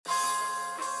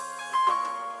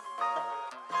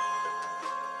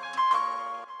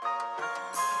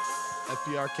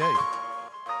FPRK.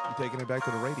 I'm taking it back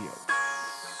to the radio.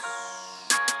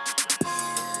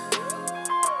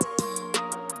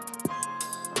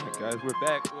 All right, guys, we're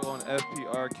back. We're on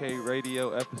FPRK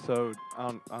radio episode.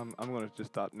 I'm going to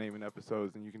just stop naming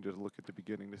episodes, and you can just look at the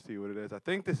beginning to see what it is. I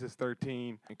think this is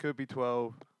 13. It could be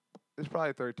 12. It's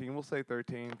probably 13. We'll say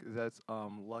 13 because that's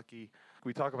lucky.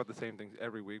 We talk about the same things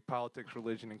every week: politics,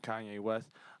 religion, and Kanye West.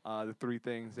 The three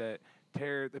things that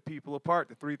tear the people apart.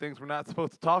 The three things we're not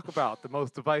supposed to talk about. The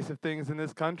most divisive things in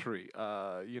this country.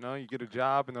 You get a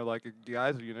job, and they're like,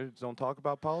 guys, just don't talk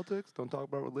about politics, don't talk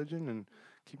about religion, and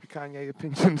keep your Kanye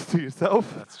opinions to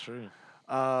yourself. That's true.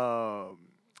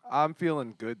 I'm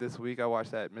feeling good this week. I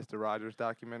watched that Mr. Rogers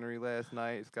documentary last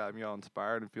night. It's got me all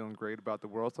inspired and feeling great about the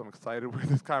world, so I'm excited where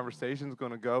this conversation is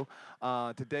going to go.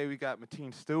 Today we got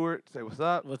Mateen Stewart. Say what's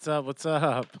up. What's up? What's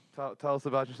up? Tell us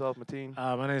about yourself, Mateen.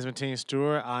 My name is Mateen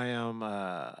Stewart. I am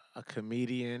a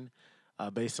comedian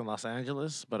based in Los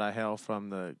Angeles, but I hail from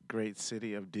the great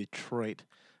city of Detroit,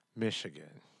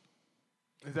 Michigan.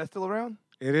 Is that still around?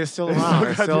 It is still around.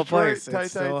 It's still a place.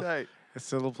 Tight. It's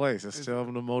still a place. It's still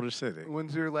in the Motor City.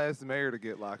 When's your last mayor to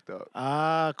get locked up?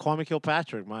 Kwame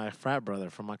Kilpatrick, my frat brother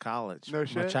from my college. No My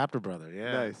shit? chapter brother,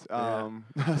 yeah. Nice. Yeah.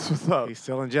 That's what's up. He's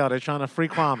still in jail. They're trying to free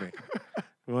Kwame.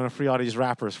 We want to free all these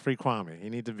rappers. Free Kwame. He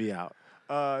need to be out.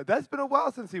 That's been a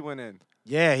while since he went in.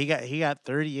 Yeah, he got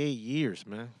 38 years,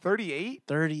 man. 38?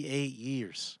 38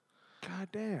 years. God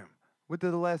damn. What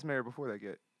did the last mayor before that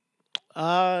get?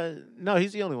 No,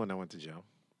 he's the only one that went to jail.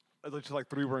 Just like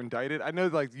three were indicted. I know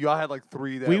like y'all had like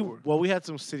three that were. We had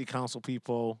some city council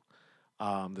people.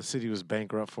 The city was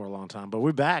bankrupt for a long time, but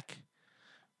we're back.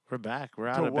 We're back. We're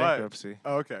out To of what? bankruptcy.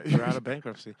 Oh, okay. We're out of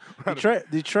bankruptcy.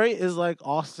 Detroit is like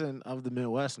Austin of the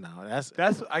Midwest now.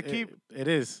 It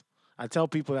is. I tell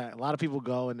people that a lot of people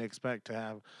go and they expect to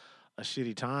have a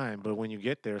shitty time, but when you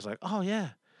get there, it's like, oh yeah,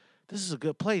 this is a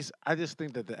good place. I just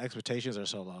think that the expectations are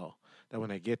so low that when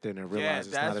they get there and they realize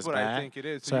it's not as that's what bad, I think it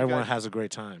is. so you everyone guys has a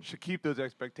great time. should keep those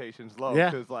expectations low.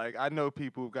 Yeah. Because like I know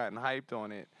people who've gotten hyped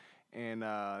on it, and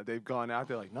they've gone out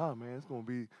there like, nah, man, this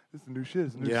is new shit.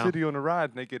 It's a new Yeah. city on the ride.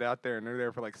 And they get out there and they're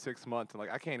there for like 6 months, and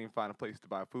like I can't even find a place to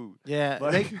buy food. Yeah,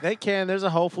 Like- they can. There's a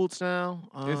Whole Foods now.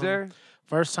 Is there?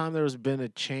 First time there's been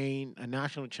a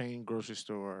national chain grocery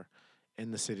store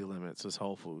in the city limits was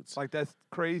Whole Foods. Like that's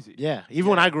crazy. Yeah,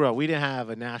 even when Yeah. I grew up, we didn't have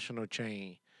a national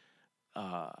chain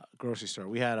grocery store.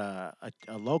 We had a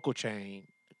local chain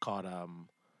called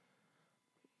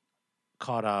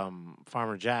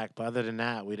Farmer Jack, but other than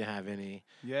that, we didn't have any.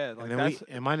 Yeah. Like And then that's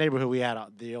in my neighborhood, we had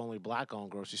the only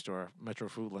black-owned grocery store, Metro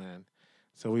Foodland.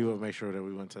 So we would make sure that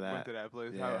we went to that. went to that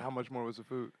place. Yeah. How much more was the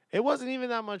food? It wasn't even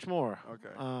that much more.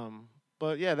 Okay.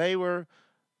 But yeah, they were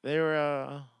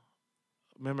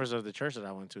members of the church that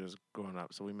I went to as growing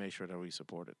up, so we made sure that we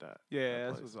supported that. Yeah, that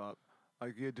that's place. what's up.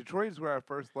 Like, yeah, Detroit is where I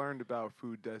first learned about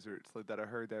food deserts. Like that, I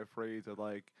heard that phrase of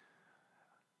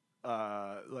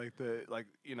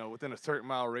within a certain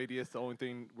mile radius, the only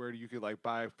thing where you could like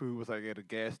buy food was like at a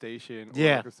gas station or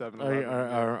Yeah, like a 7-Eleven.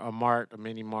 or a mart, a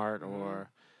mini mart, Mhm. or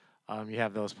you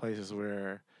have those places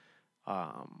where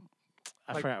I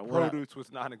like forgot what. produce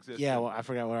was non-existent. Yeah, well, I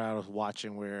forgot what I was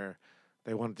watching where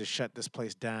they wanted to shut this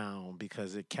place down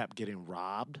because it kept getting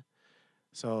robbed.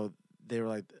 So they were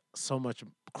like, so much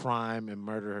crime and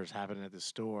murders happening at the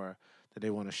store that they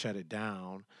want to shut it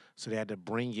down. So they had to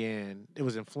bring in. It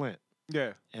was in Flint,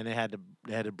 Yeah. and they had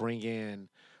to bring in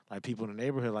like people in the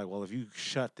neighborhood. Like, well, if you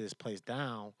shut this place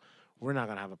down, we're not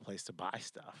gonna have a place to buy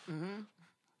stuff. Mm-hmm.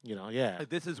 Yeah. Like,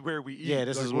 this is where we eat. Yeah,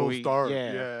 this Like, is where we'll we- start.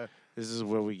 yeah. This is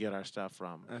where we get our stuff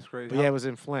from. That's crazy. But yeah, it was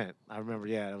in Flint. I remember.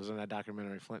 Yeah, it was in that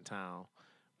documentary, Flint Town,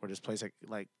 where this place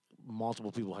like multiple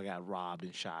people had got robbed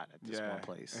and shot at this one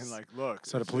place. And like, look.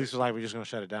 so the it's police lit. were like, "We're just gonna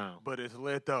shut it down." But it's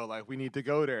lit though. Like we need to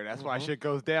go there. That's why Mhm. shit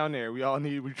goes down there. We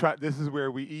try. This is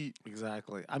where we eat.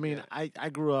 Exactly. I mean, Yeah. I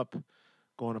grew up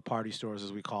going to party stores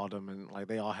as we called them, and like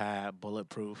they all had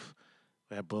bulletproof.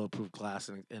 They had bulletproof glass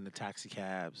in the taxi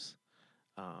cabs,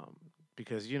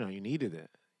 because you needed it.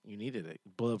 You needed it.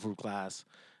 Bulletproof glass.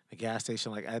 The gas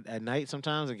station, like at night,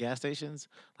 sometimes at gas stations,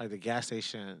 like the gas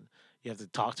station, you have to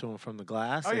talk to him from the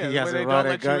glass. Oh, and yeah, he the has way to they run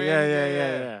don't and let go. you Yeah, in. yeah, Yeah,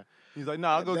 yeah, yeah. yeah. He's like, no,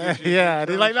 I'll go get you. Yeah, and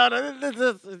he's like, no.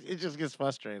 no, it just gets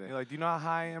frustrating. You're like, do you know how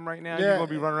high I am right now? Yeah. You're gonna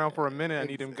be running around for a minute. I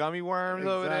need them gummy worms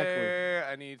over Exactly. there.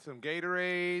 I need some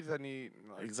Gatorades. I need.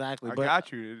 Like, Exactly. I But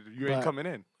got you. You ain't but- coming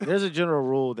in. there's a general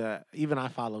rule that even I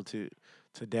follow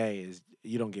today is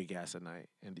you don't get gas at night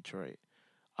in Detroit.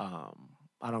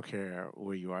 I don't care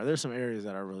where you are. There's some areas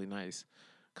that are really nice.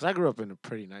 Because I grew up in a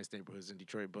pretty nice neighborhoods in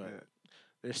Detroit, but Yeah.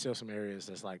 there's still some areas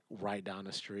that's like right down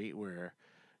the street where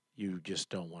you just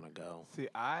don't want to go. See,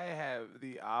 I have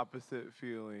the opposite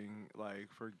feeling, like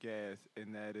for gas,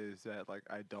 and that is that like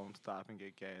I don't stop and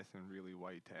get gas in really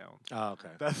white towns. Oh, okay.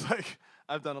 That's like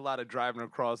I've done a lot of driving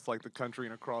across like the country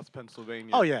and across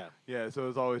Pennsylvania. Oh yeah. Yeah, so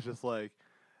it's always just like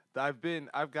I've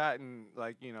gotten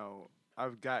like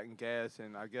I've gotten gas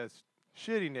in I guess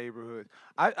shitty neighborhoods.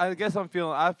 I guess I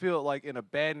feel like in a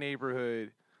bad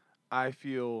neighborhood, I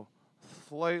feel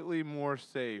slightly more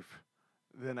safe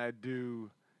than I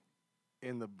do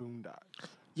in the boondocks.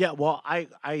 Yeah, well, I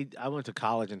went to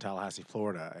college in Tallahassee,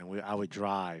 Florida, and I would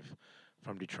drive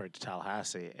from Detroit to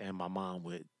Tallahassee, and my mom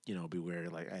would, be wary,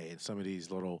 like, hey, in some of these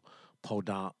little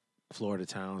podunk Florida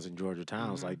towns and Georgia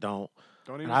towns, Mhm. like, don't.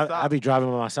 Don't And even I'd stop. be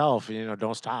driving by myself, and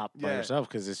don't stop by Yeah. yourself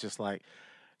because it's just like,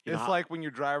 It's like when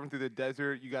you're driving through the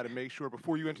desert, you got to make sure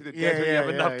before you enter the Yeah, desert you have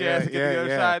yeah, enough yeah, gas to get to the yeah, other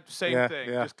yeah. side. Same Yeah, thing.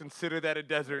 yeah. Just consider that a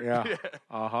desert. Yeah. That's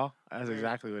Yeah.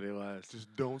 exactly what it was.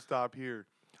 Just don't stop here.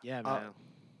 Yeah, Uh, man.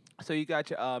 So you got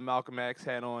your Malcolm X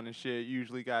hat on and shit. You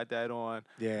usually got that on.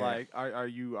 Yeah. Like, are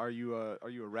you a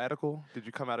radical? Did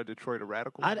you come out of Detroit a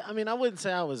radical? I mean, I wouldn't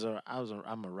say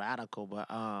I'm a radical, but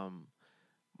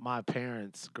my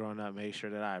parents growing up made sure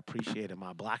that I appreciated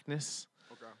my blackness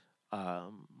Okay.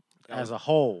 as a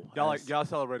whole. Y'all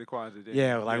celebrated Kwanzaa, didn't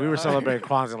Yeah, you? like we were celebrating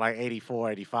Kwanzaa in like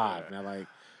 84, 85. Yeah. Now, like,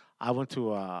 I went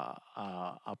to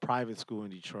a private school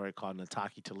in Detroit called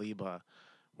Nataki Taliba,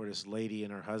 where this lady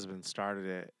and her husband started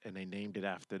it, and they named it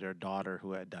after their daughter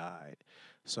who had died.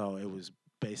 So it was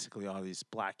basically all these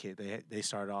black kids. They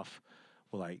started off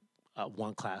with like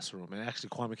one classroom, and actually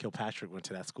Kwame Kilpatrick went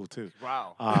to that school too.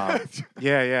 Wow.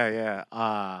 Yeah.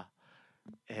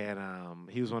 And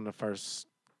he was one of the first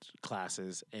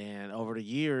classes, and over the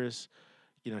years,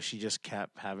 she just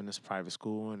kept having this private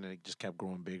school, and it just kept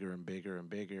growing bigger and bigger and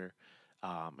bigger.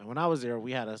 And when I was there,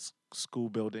 we had a school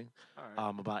building, All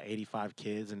right. about 85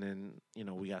 kids, and then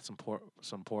we got some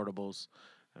portables.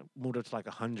 Moved up to like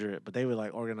 100, but they were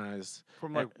like organized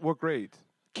From like what grades?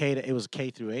 it was K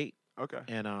through 8, Okay.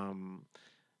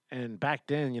 and back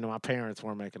then, my parents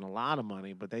weren't making a lot of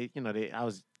money, but they did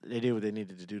what they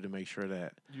needed to do to make sure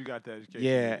that You got that education.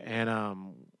 yeah,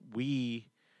 and we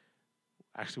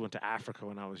actually went to Africa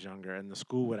when I was younger, and the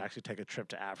school would actually take a trip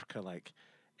to Africa like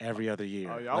every other year.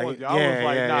 Oh, y'all Like, was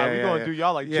like, nah, we gonna do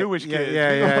y'all like Jewish kids. We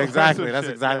gonna learn exactly. some That's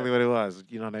shit. exactly Yeah. what it was.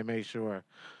 They made sure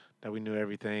that we knew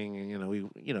everything,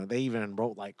 and they even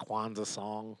wrote like Kwanzaa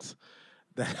songs.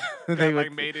 That They would-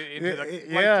 like made it into the like,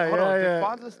 yeah, hold on. yeah. Did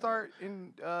Kwanzaa start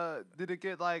in? Did it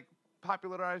get like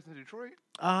popularized in Detroit?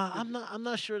 I'm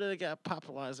not sure that it got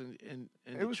popularized in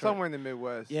It was Detroit. somewhere in the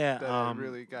Midwest. Yeah, that it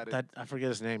really got it. That I forget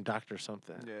his name, Doctor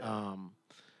something. Yeah.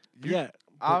 You- Yeah,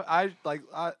 I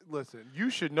listen. You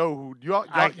should know who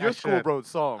I your school should. wrote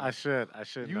songs. I should.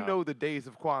 You know the days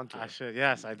of Kwanzaa. I should.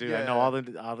 Yes, I do. I Yeah. know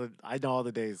I know all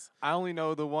the days. I only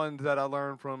know the ones that I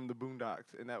learned from the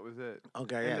Boondocks, and that was it.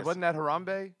 Okay. And Yes. wasn't that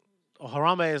Harambe? Oh,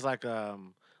 Harambe is like a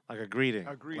greeting.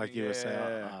 A greeting, like you would say,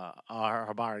 yeah.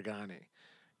 Habarigani.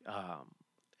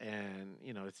 And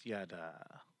it's you had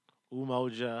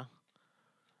Umoja,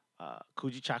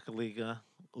 Kuji Chakaliga,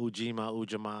 Ujima,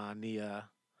 Ujamaa, Nia,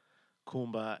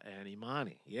 Kumba, and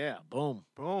Imani. Yeah, boom.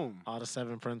 Boom. All the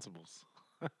 7 principles.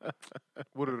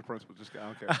 What are the principles? Just I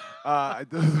don't care. I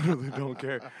literally don't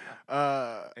care.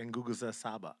 And Google says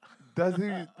Saba. Does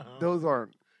he? Those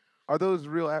aren't. Are those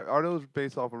real? Are those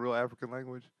based off a real African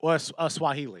language? Well, it's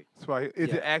Swahili. Swahili? Is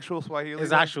Yeah. it actual Swahili?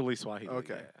 It's then? actually Swahili.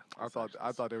 Okay. yeah. I It's thought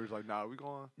actually they was like, nah, we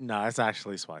going. No, it's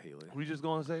actually Swahili. We just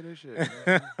gonna say this shit.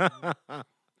 Man.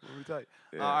 Let me tell you.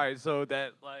 Yeah. All right, so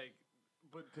that like,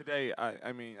 but today,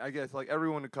 I mean, I guess like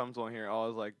everyone that comes on here,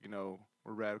 always like,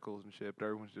 we're radicals and shit, but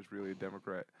everyone's just really a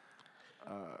Democrat.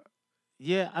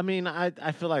 Yeah, I mean,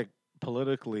 I feel like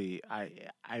politically,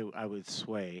 I would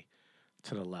sway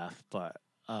to the left, but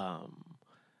I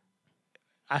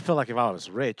feel like if I was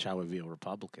rich, I would be a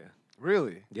Republican.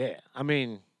 Really? Yeah, I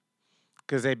mean,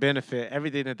 because they benefit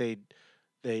everything that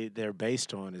they're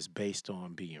based on is based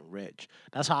on being rich.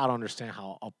 That's how I don't understand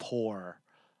how a poor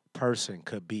person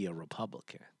could be a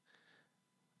Republican,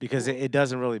 because it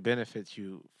doesn't really benefit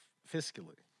you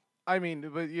fiscally. I mean,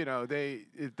 but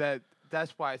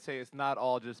that's why I say it's not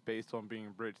all just based on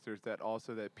being rich. There's that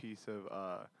piece of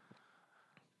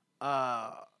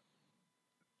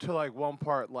to like one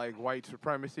part like white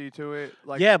supremacy to it.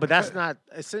 Like Yeah, but that's not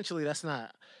essentially. That's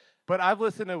not. But I've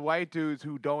listened to white dudes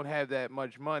who don't have that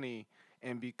much money,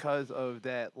 and because of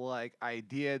that like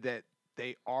idea that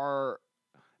they are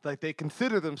like they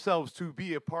consider themselves to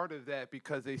be a part of that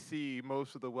because they see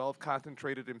most of the wealth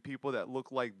concentrated in people that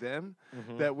look like them.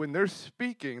 Mhm. That when they're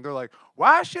speaking, they're like,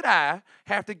 "Why should I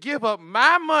have to give up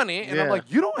my money?" And I'm Yeah.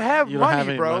 like, "You don't have You don't money, have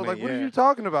any bro. money, Like, what are yeah. you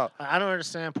talking about?" I don't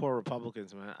understand poor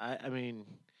Republicans, man. I mean,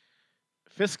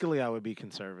 fiscally, I would be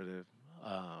conservative.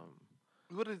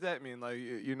 What does that mean? Like,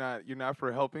 you're not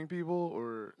for helping people,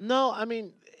 or No, I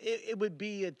mean, it would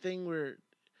be a thing where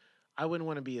I wouldn't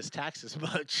want to be as taxed as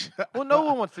much. well, no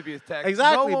one wants to be as taxed.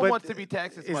 Exactly, no one but wants to be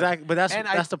taxed as much. exactly, but that's And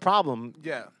that's the problem.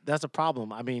 yeah. That's the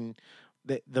problem. I mean,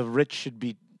 the rich should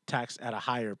be taxed at a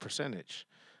higher percentage.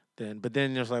 But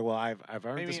then there's like, well, I've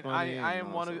earned I this mean, money. I and am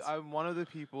all one this of other I'm one of the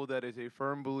people that is a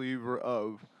firm believer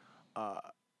of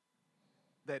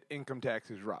that income tax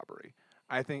is robbery.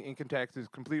 I think income tax is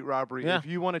complete robbery. Yeah. If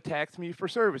you want to tax me for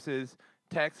services,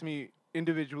 tax me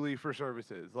individually for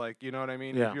services. Like, you know what I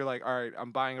mean? Yeah. If you're like, all right,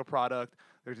 I'm buying a product,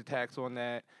 there's a tax on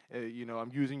that. You know,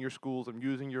 I'm using your schools, I'm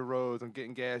using your roads, I'm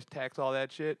getting gas, tax all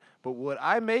that shit. But what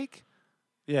I make,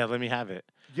 Yeah, let me have it.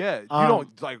 yeah, you Um,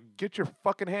 don't like get your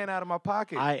fucking hand out of my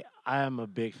pocket. I am a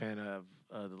big fan of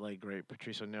the late great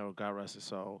Patrice O'Neill, God rest his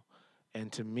soul, and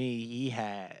to me, he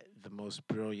had the most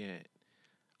brilliant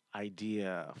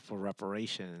idea for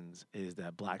reparations is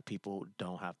that black people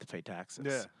don't have to pay taxes.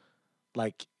 Yeah.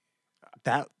 Like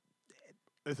that.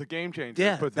 It's a game changer.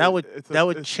 Yeah, But that would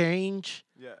it's change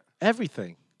yeah.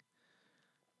 everything.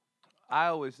 I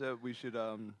always said we should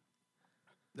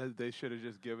that they should have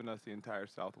just given us the entire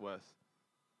Southwest.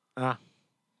 That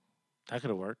could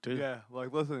have worked too. Yeah,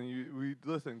 like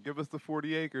listen, give us the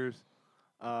 40 acres,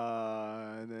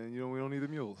 and then we don't need the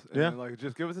mules. And Yeah. then, like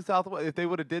just give us the Southwest. If they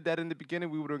would have did that in the beginning,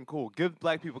 we would have been cool. Give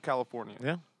black people California.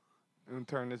 Yeah. And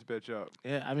turn this bitch up.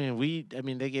 Yeah, I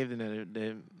mean, they gave the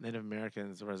Native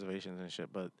Americans reservations and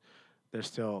shit, but they're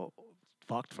still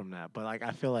fucked from that. But like,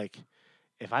 I feel like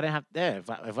if I didn't have, if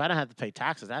I didn't have to pay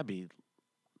taxes, that'd be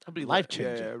life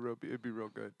changing. Yeah, it'd be real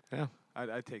good. Yeah.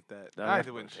 I'd take that. That I would-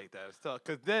 wouldn't take that still,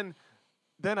 because then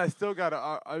I still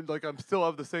gotta. I'm still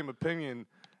of the same opinion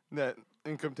that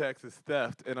income tax is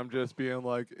theft, and I'm just being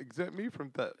like, exempt me from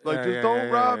theft. Like, Yeah, just yeah, don't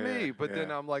yeah, rob yeah, me. yeah, But then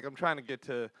yeah. I'm trying to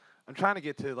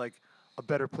get to like a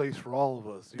better place for all of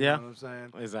us. You Yeah. know what I'm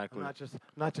saying? Exactly. I'm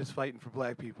not just fighting for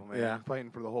black people, man. Yeah. I'm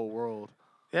fighting for the whole world.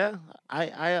 Yeah,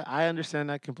 I understand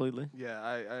that completely. Yeah,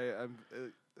 I'm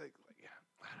like, yeah,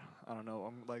 I don't know.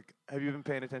 I'm like, have you been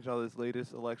paying attention to all this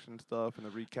latest election stuff and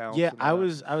the recounts? Yeah, and all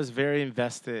that? I was very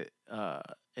invested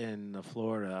in the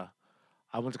Florida.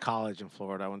 I went to college in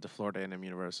Florida. I went to Florida A&M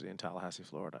University in Tallahassee,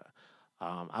 Florida.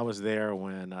 I was there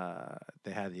when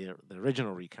they had the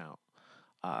original recount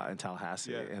in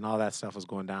Tallahassee, Yeah. and all that stuff was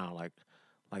going down like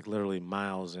literally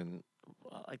miles and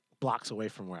like blocks away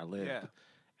from where I lived. Yeah.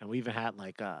 And we even had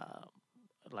like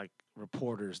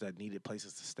reporters that needed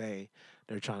places to stay.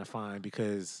 They're trying to find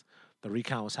because the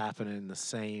recount was happening the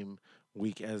same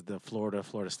week as the Florida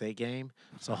State game.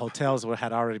 So hotels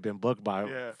had already been booked by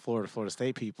Yeah. Florida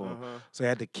State people. Uh-huh. So they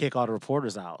had to kick all the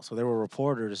reporters out. So there were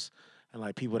reporters and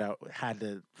like people that had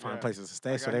to find Yeah. places to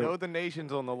stay. Like, so I they know the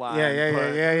nation's on the line. yeah,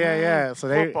 but, yeah. So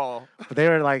they football. but they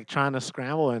were like trying to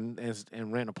scramble and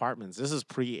rent apartments. This is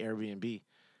pre Airbnb.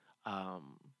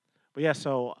 But yeah,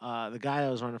 so the guy that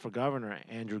was running for governor,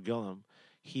 Andrew Gillum,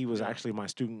 he was Yeah. actually my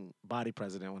student body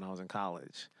president when I was in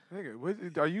college.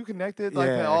 Nigga, are you connected like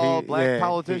to Yeah, all black yeah,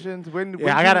 politicians?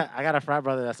 Yeah, I got a frat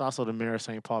brother that's also the mayor of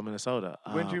St. Paul, Minnesota.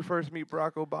 When did you first meet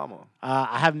Barack Obama?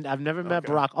 I've never met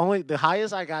Okay. Barack. Only the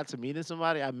highest I got to meeting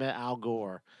somebody, I met Al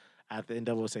Gore at the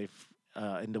NAACP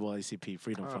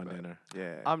Freedom Fund Okay. dinner.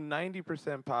 Yeah. I'm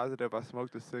 90% positive I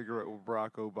smoked a cigarette with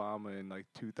Barack Obama in like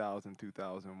 2000,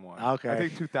 2001. I Okay.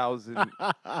 think 2000.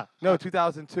 No,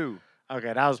 2002.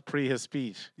 Okay, that was pre his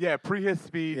speech. Yeah, pre his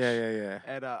speech. Yeah.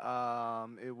 At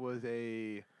it was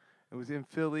in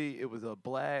Philly. It was a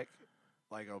black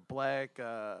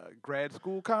grad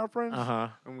school conference. Uh-huh.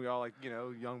 And we all like,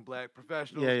 young black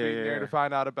professionals Yeah, yeah, meeting there yeah. to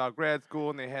find out about grad school,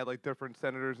 and they had like different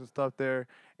senators and stuff there.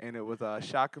 And it was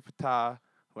Shaka Fatah,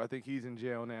 who I think he's in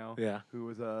jail now. Yeah. Who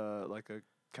was like a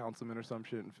councilman or some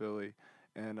shit in Philly.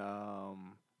 And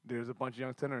there's a bunch of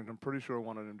young senators. I'm pretty sure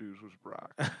one of them dudes was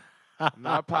Barack. I'm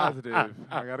not positive.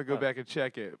 I gotta go back and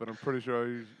check it, but I'm pretty sure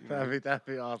he's. That'd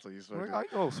be awesome. You Like, smoking. I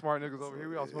know smart niggas over here.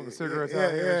 We all smoking Yeah, cigarettes yeah,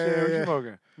 out here. yeah, Shit, what yeah. you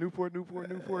smoking?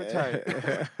 Newport,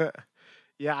 tight.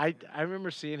 Yeah, I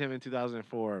remember seeing him in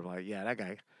 2004. I'm like, yeah, that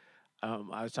guy.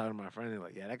 I was talking to my friend. And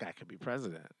like, yeah, that guy could be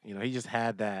president. He just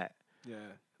had that Yeah.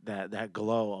 that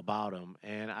glow about him,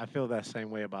 and I feel that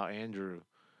same way about Andrew.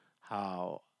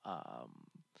 How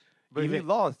But he even-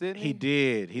 lost, didn't he? he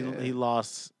did. He Yeah. he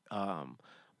lost.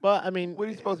 But I mean, What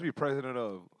are you supposed to be president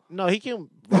of? No, he can.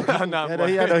 I'm not I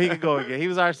know he can go again. He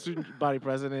was our student body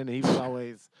president, and he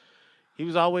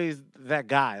was always that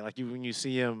guy. Like when you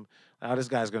see him, oh, this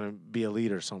guy's gonna be a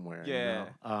leader somewhere. Yeah.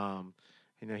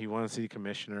 You know, he won city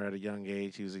commissioner at a young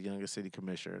age. He was the youngest city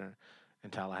commissioner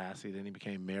in Tallahassee. Then he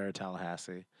became mayor of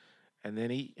Tallahassee. And then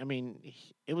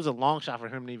it was a long shot for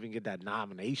him to even get that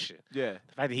nomination. Yeah.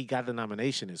 The fact that he got the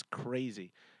nomination is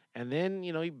crazy. And then,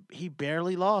 he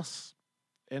barely lost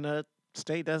in a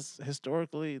state that's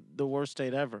historically the worst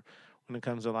state ever when it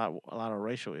comes to a lot of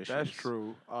racial issues. That's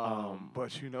true. But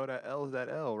that L is that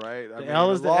L, right? The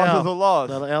L is the loss L. is a loss.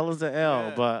 The L is the L.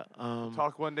 Yeah. But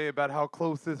Talk one day about how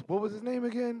close this. What was his name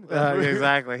again?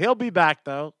 exactly. He'll be back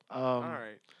though. All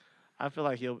right. I feel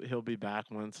like he'll be back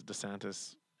once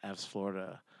DeSantis F's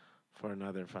Florida for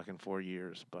another fucking 4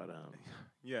 years. But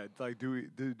Yeah, it's like, do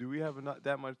we have not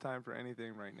that much time for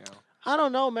anything right now? I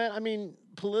don't know, man. I mean,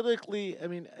 politically,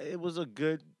 it was a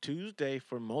good Tuesday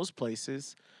for most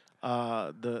places.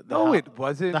 It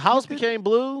wasn't. The House became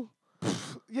blue.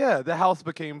 Yeah, the House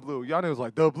became blue. Y'all was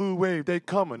like, the blue wave, they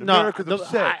coming. No, America's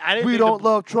upset. I didn't We think don't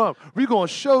love Trump. We gonna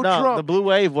show No, Trump. the blue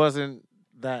wave wasn't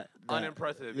that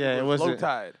Unimpressive. Yeah, it was low wasn't.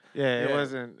 tide. Yeah, Yeah.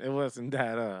 it wasn't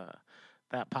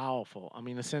that powerful. I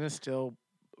mean, the Senate's still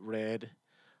red.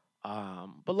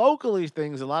 But locally,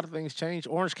 a lot of things changed.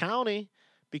 Orange County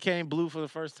became blue for the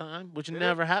first time, which Did it?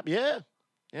 never happened. Yeah,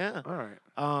 yeah. All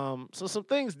right. So some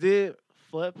things did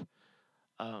flip.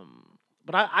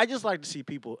 But I just like to see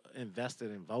people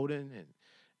invested in voting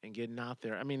and getting out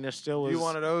there. I mean, there still was. You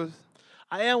one of those?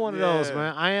 I am one of those, Yeah.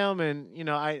 man. I am, and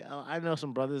I know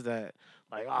some brothers that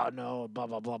like, oh no, blah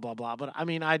blah blah blah blah. But I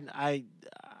mean, I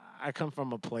come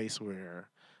from a place where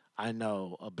I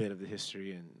know a bit of the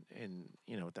history and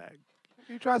that.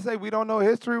 You try to say we don't know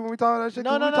history when we talk that shit?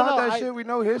 No, 'Cause no, we no, talk no. that shit. We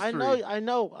know history. I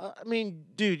know. I mean,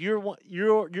 dude,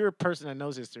 you're a person that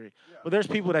knows history. Yeah. But there's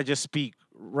people that just speak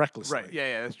recklessly. Right.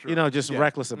 Yeah, that's true. Just Yeah.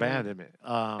 reckless Mhm. abandonment.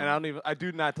 And I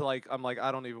do not to like. I'm like,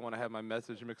 I don't even want to have my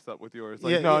message mixed up with yours.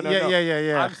 Like, yeah, no.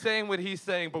 yeah. I'm saying what he's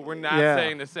saying, but we're not Yeah.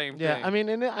 saying the same Yeah, thing. I mean,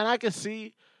 and I can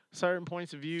see certain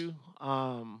points of view,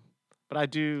 but I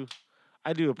do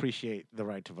appreciate the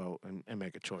right to vote and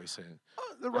make a choice and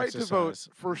the right to vote exercise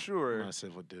for sure. my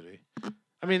civil duty.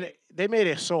 I mean, they made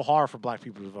it so hard for black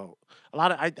people to vote.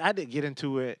 I did get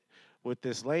into it with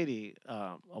this lady,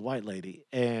 a white lady,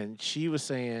 and she was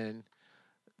saying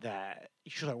that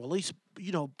she's like, well, at least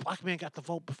black men got to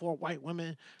vote before white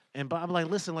women. But I'm like,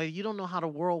 listen, lady, you don't know how the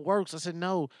world works. I said,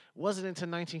 no, it wasn't until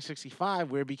 1965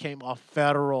 where it became a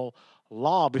federal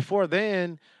law. Before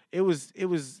then, it was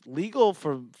legal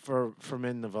for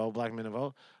men to vote, black men to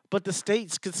vote, but the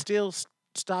states could still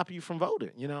stop you from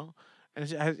voting. And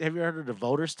have you heard of the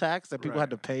voters tax that people had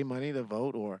to pay money to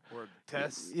vote or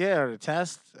tests. Yeah, or the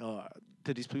test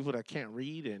to these people that can't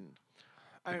read and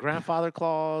the grandfather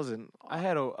clause and I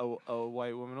had a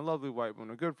white woman, a lovely white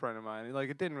woman, a good friend of mine. And, like,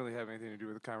 it didn't really have anything to do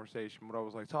with the conversation, but I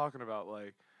was like talking about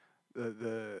like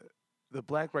the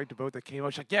black right to vote that came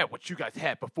out. She's like, yeah, what you guys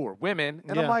had before women.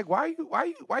 And I'm Yeah. like, why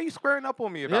are you squaring up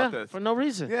on me about this? for no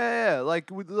reason. Yeah.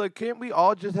 Like, can't we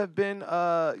all just have been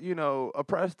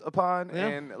oppressed upon Yeah.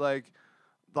 and like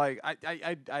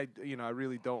I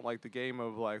really don't like the game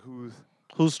of like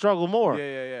who struggle more.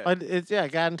 Yeah. But I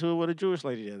got into it with a Jewish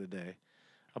lady the other day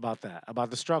about that, about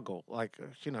the struggle. Like,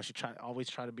 she always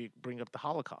try to bring up the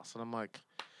Holocaust, and I'm like,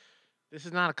 this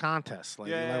is not a contest. Like,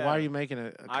 Yeah. like why are you making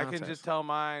it a I contest? can just tell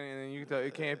mine, and then you can tell.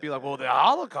 It can't be like, well, the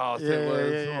Holocaust. Yeah, It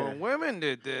was yeah. well, women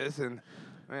did this, and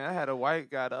man, I had a white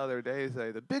guy the other day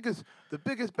say the biggest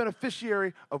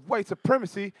beneficiary of white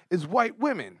supremacy is white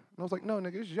women. And I was like, no,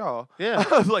 nigga, it's y'all. Yeah.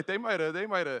 I was like, they might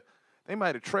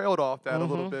have trailed off that a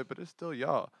little bit, but it's still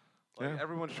y'all. Like, Yeah.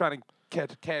 everyone's trying to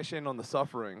cash in on the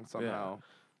suffering somehow.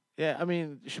 Yeah, I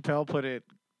mean, Chappelle put it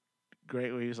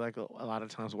great where he was like, a lot of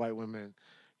times white women,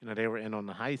 they were in on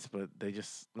the heights, but they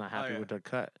just not happy yeah. with their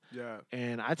cut. Yeah.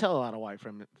 And I tell a lot of white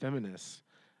feminists,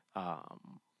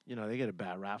 they get a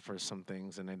bad rap for some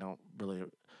things and they don't really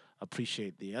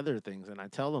appreciate the other things. And I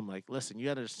tell them, like, listen,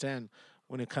 you understand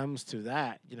when it comes to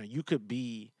that, you could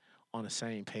be on the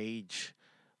same page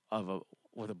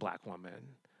with a black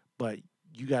woman, but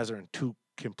you guys are in two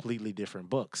completely different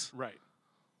books. Right.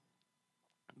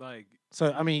 Like,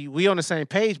 So, I mean, we on the same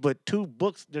page, but two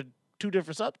books, they're two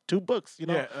books,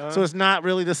 Yeah, So it's not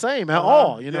really the same at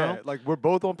all, Yeah, like we're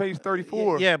both on page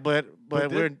 34. Yeah, but But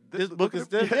this book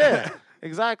is look at- yeah,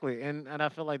 exactly. And I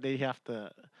feel like they have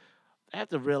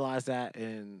to realize that.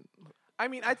 And I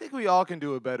mean, I think we all can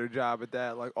do a better job at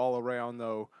that, like all around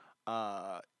though.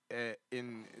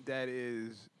 In that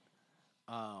is,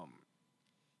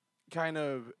 kind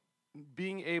of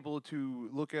being able to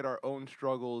look at our own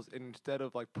struggles and instead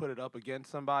of like put it up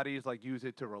against somebody's, like use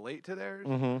it to relate to theirs.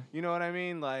 Mm-hmm. You know what I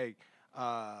mean? Like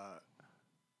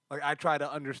I try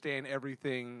to understand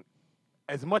everything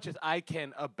as much as I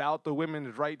can about the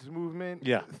women's rights movement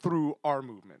Yeah. through our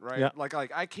movement, right? Yeah. Like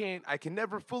I can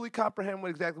never fully comprehend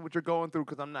exactly what you're going through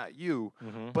because I'm not you,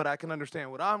 Mm-hmm. but I can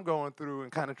understand what I'm going through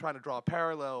and kind of try to draw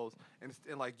parallels and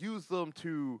like use them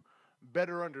to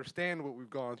better understand what we've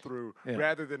gone through Yeah.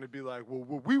 rather than to be like, well,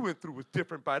 what we went through was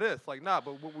different by this. Like, nah,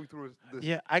 but what we through is this.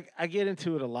 Yeah, I get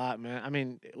into it a lot, man. I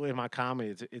mean, with my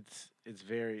comedy, it's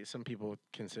very. Some people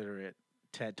consider it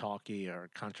TED talky or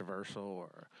controversial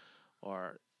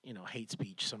or hate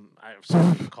speech. Some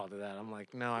people called it that. I'm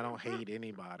like, no, I don't hate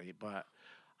anybody. But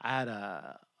I had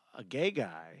a gay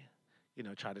guy,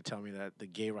 try to tell me that the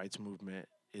gay rights movement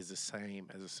is the same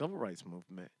as the civil rights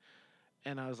movement,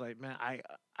 and I was like, man,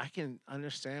 I can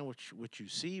understand what you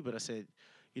see, but I said,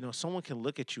 someone can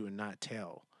look at you and not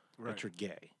tell Right. that you're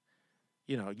gay.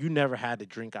 You never had to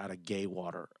drink out of gay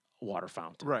water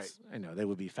fountains. Right. They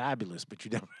would be fabulous, but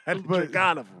you never had to drink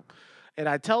out of them. And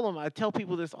I tell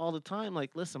people this all the time.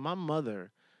 Like, listen, my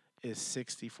mother is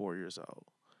 64 years old,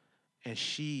 and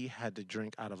she had to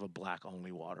drink out of a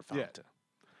black-only water Yeah. fountain.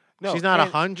 No, She's not and-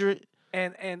 100.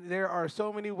 And there are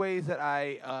so many ways that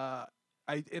I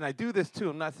do this too.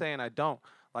 I'm not saying I don't.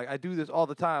 Like I do this all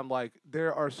the time. Like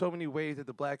there are so many ways that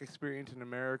the black experience in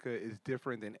America is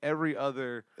different than every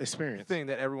other Experience. thing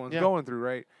that everyone's Yeah. going through,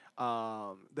 right?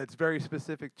 That's very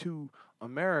specific to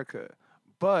America.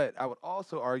 But I would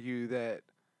also argue that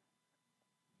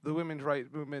the women's rights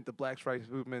movement, the blacks' rights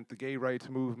movement, the gay rights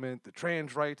movement, the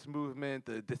trans rights movement,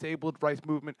 the disabled rights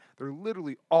movement, they're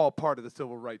literally all part of the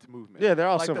civil rights movement. Yeah, they're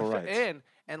all Like civil rights.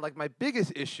 And like my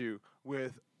biggest issue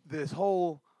with this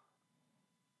whole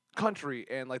country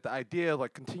and like the idea of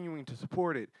like continuing to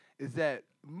support it is that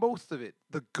most of it,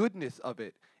 the goodness of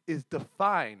it, is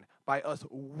defined by us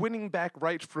winning back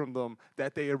rights from them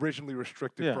that they originally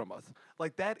restricted Yeah. from us.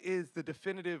 Like that is the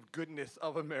definitive goodness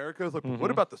of America. It's like, Mhm.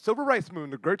 what about the civil rights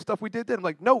movement, the great stuff we did then? I'm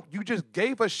like, no, you just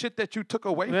gave us shit that you took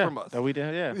away Yeah, from us. that we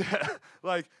did. Yeah. Yeah.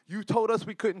 Like you told us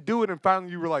we couldn't do it, and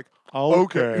finally you were like,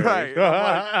 okay, right.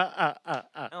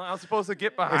 And I'm supposed to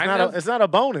get behind this? It's not a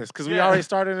bonus because we Yeah. already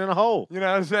started in a hole. You know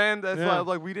what I'm saying? That's Yeah.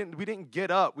 like we didn't get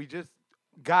up. We just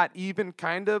got even,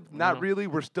 kind of. Not Yeah. really.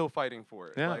 We're still fighting for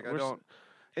it. Yeah, Like I we're s-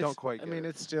 don't quite I get mean, it.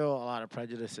 it's still a lot of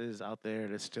prejudices out there.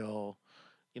 There's still,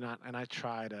 and I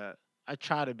try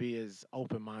to be as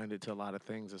open minded to a lot of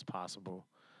things as possible.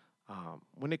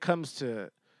 When it comes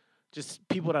to just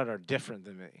people that are different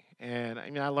than me, and I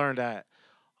mean, I learned that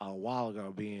a while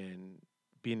ago, being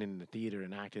in the theater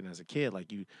and acting as a kid,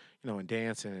 like and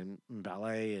dancing and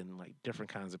ballet and like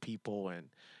different kinds of people and.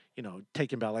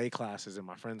 Taking ballet classes and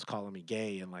my friends calling me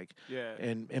gay and like Yeah.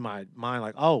 and in my mind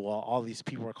like, oh well, all these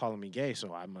people are calling me gay,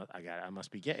 so I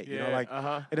must be gay.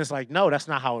 Yeah. And it's like, no, that's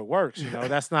not how it works.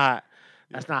 That's not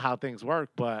how things work.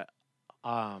 But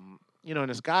and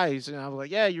this guy, I was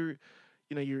like, yeah, you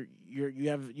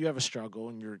have a struggle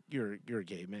and you're a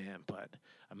gay man, but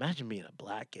imagine being a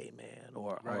black gay man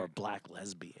or a Right. black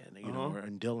lesbian, Uh-huh.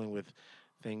 and dealing with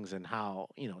things and how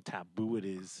taboo it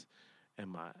is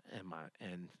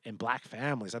in black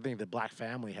families. I think the black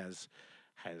family has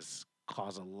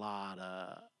caused a lot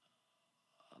of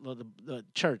the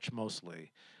church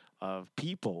mostly of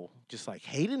people just like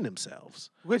hating themselves.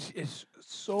 Which is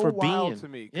so For wild being- to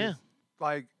me. 'Cause, yeah.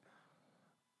 Like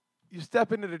you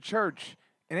step into the church,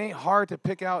 it ain't hard to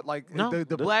pick out like No,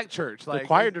 the black church. Like The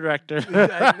choir director He's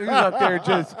up there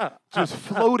just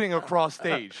floating across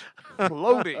stage,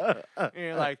 floating. And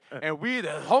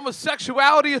the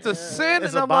homosexuality is a sin,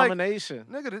 it's and I'm like, abomination.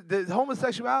 nigga, the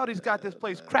homosexuality's got this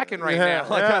place cracking right Yeah, now.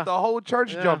 Like yeah. got the whole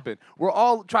church Yeah. jumping. We're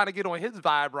all trying to get on his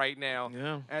vibe right now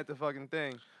Yeah. at the fucking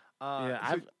thing. Yeah,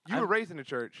 So you were raised in the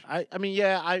church. I mean,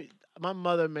 yeah, my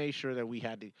mother made sure that we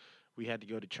had to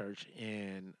go to church,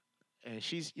 and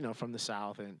she's from the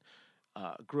South and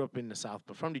grew up in the South,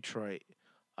 but from Detroit.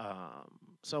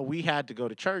 So we had to go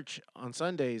to church on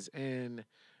Sundays, and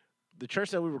the church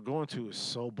that we were going to was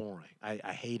so boring.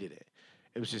 I hated it.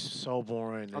 It was just so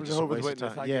boring. I'm and Jehovah's a waste of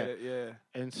Witness. time. I Yeah. get it.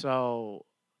 Yeah. And so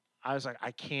I was like,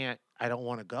 I don't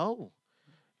want to go.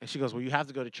 And she goes, well, you have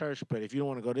to go to church, but if you don't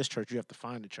want to go to this church, you have to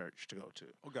find a church to go to.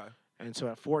 Okay. And so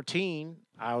at 14,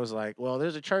 I was like, well,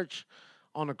 there's a church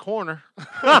on the corner.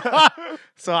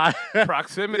 So I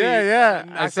Proximity. yeah.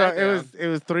 knock And so that down. it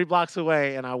was 3 blocks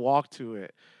away, and I walked to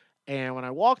it. And when I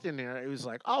walked in there, it was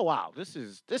like, oh wow, this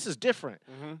is different,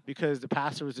 Mhm. because the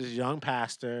pastor was this young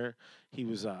pastor. He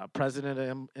was president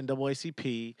of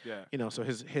NAACP. Yeah. So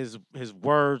his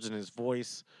words and his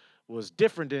voice was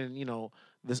different than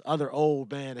this other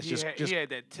old man that's He just had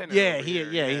that tenor. yeah, over here,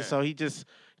 he just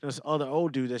this other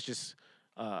old dude that's just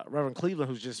Reverend Cleveland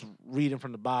who's just reading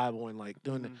from the Bible and like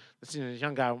doing Mhm. this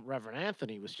young guy Reverend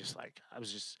Anthony was just like I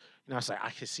was like I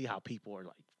could see how people are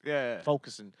like yeah.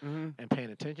 focusing Mm-hmm. and paying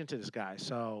attention to this guy.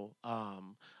 So I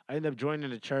ended up joining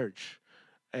the church,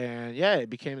 and yeah, it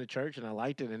became the church, and I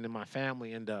liked it. And then my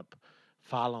family ended up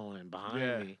following behind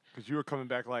Yeah, me. because you were coming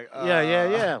back like, Yeah.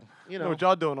 You know know what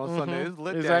y'all doing on Mhm. Sunday? It's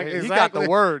lit down Exactly. here. He got the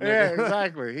word, Yeah, nigga.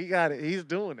 exactly. He got it. He's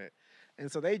doing it.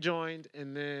 And so they joined,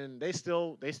 and then they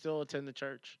still attend the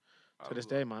church to this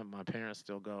day. My parents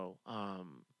still go.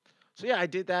 So yeah, I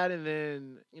did that, and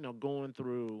then going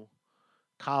through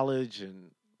college,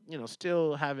 and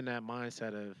still having that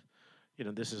mindset of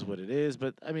this is what it is.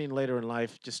 But I mean, later in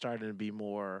life, just starting to be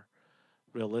more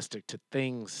realistic to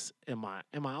things in my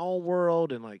own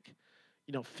world, and like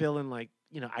feeling like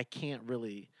I can't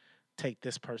really take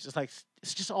this person. It's like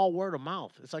it's just all word of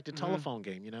mouth. It's like the Mhm. telephone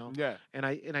game, Yeah. And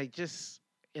I just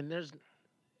there's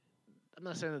I'm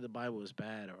not saying that the Bible is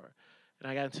bad, and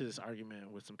I got into this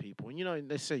argument with some people, and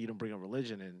they say you don't bring up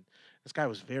religion, and this guy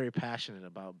was very passionate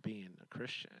about being a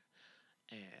Christian,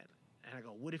 and I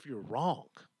go, what if you're wrong?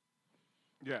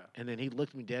 Yeah. And then he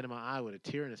looked me dead in my eye with a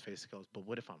tear in his face. He goes, but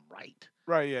what if I'm right?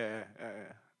 Right. Yeah.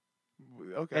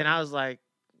 Okay. And I was like,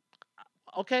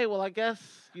 okay, well, I guess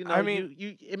I mean-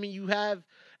 you have,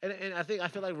 and I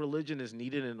feel like religion is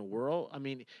needed in the world. I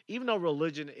mean, even though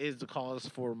religion is the cause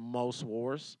for most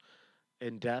wars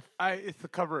and death. It's the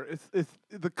cover. It's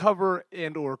the cover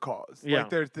and or cause. Yeah. Like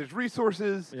there's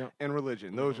resources Yeah. and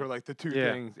religion. Those Mhm. are like the two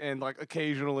Yeah. things, and like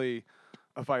occasionally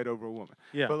a fight over a woman.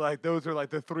 Yeah. But like those are like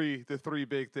the three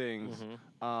big things.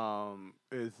 Mhm.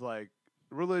 Is like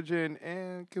religion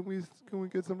and can we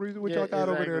get some reason? What Yeah, y'all got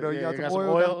over there exactly. though? Yeah, You got you some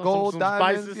oil, got gold, some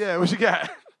diamonds. spices. Yeah, what you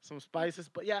got? Some spices,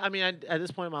 but yeah, I mean, at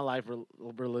this point in my life,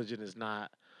 religion is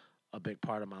not a big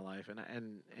part of my life,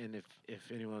 and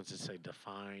if anyone's to say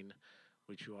define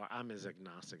what you are, I'm as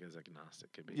agnostic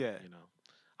could be. Yeah.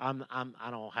 I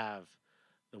don't have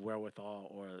the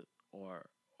wherewithal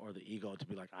or the ego to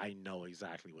be like I know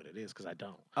exactly what it is because I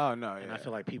don't, Oh no, and yeah. I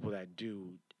feel like people that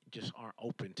do just aren't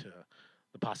open to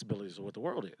the possibilities of what the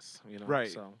world is.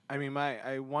 Right. So I mean,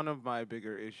 one of my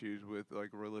bigger issues with like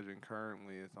religion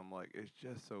currently is I'm like it's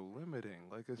just so limiting.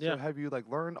 Like, Yeah. have you like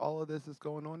learned all of this that's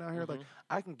going on out here? Like, Mhm.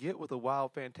 I can get with a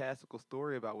wild, fantastical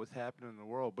story about what's happening in the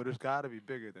world, but it's got to be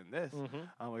bigger than this. Mhm.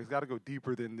 Like, it's got to go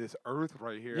deeper than this earth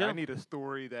right here. Yeah. I need a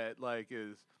story that like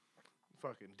is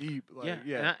fucking deep. Like,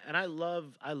 yeah. And I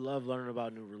love learning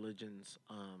about new religions.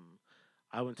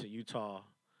 I went to Utah,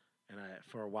 and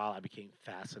for a while I became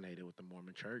fascinated with the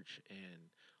Mormon Church and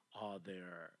all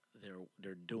their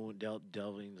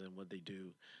delvings and what they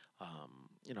do.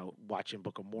 Watching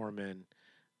Book of Mormon,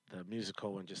 the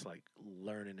musical, and just like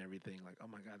learning everything. Like, oh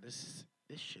my God, this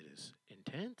shit is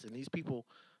intense, and these people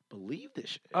believe this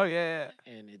shit. Oh yeah.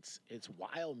 And it's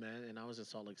wild, man. And I was in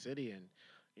Salt Lake City, and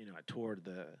I toured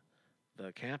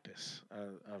the campus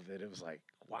of it. It was like,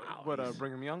 wow. What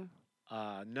Brigham Young?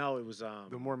 No, it was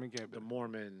The Mormon campus. the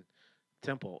Mormon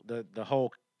temple. The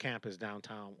whole campus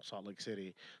downtown Salt Lake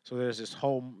City. So there's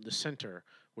the center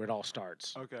where it all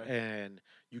starts. Okay. And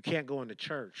you can't go into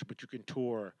church, but you can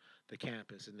tour the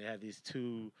campus. And they have these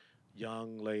two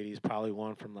young ladies, probably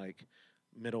one from like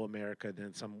Middle America,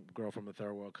 then some girl from a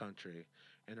third world country,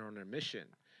 and they're on their mission.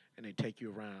 And they take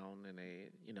you around, and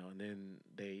and then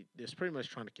they're pretty much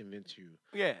trying to convince you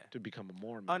Yeah. to become a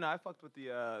Mormon. Oh no, I fucked with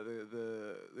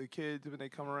the kids when they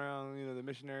come around, the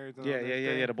missionaries. And Yeah, all that yeah,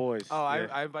 thing. the boys. Oh, yeah.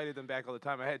 I invited them back all the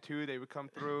time. I had two. They would come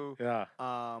through. Yeah.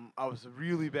 I was a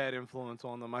really bad influence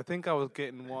on them. I think I was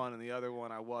getting one, and the other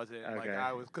one I wasn't. Like Okay.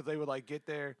 I was, because they would like get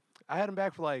there. I had them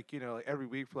back for like like every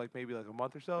week for like maybe like a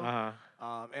month or so.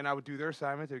 And I would do their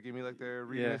assignments. They would give me like their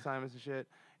reading Yeah. assignments and shit.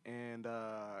 And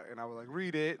I would like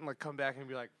read it and like come back and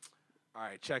be like, all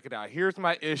right, check it out. Here's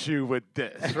my issue with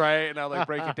this, right? And I like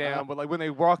break it down. But like when they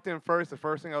walked in first, the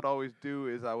first thing I would always do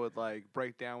is I would like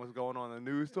break down what's going on in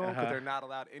the news to them because they're not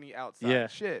allowed any outside Yeah.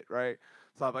 shit, right?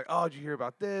 So I'm like, oh, did you hear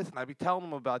about this? And I'd be telling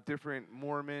them about different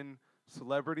Mormon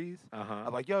celebrities.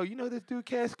 I'm like, yo, this dude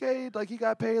Cascade? Like he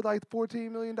got paid like $14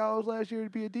 million last year to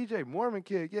be a DJ. Mormon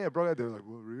kid, yeah, bro. They're like,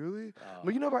 well, really?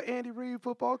 But you know about Andy Reid,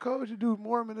 football coach, the dude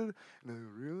Mormon? And they're like,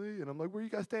 really? And I'm like, where you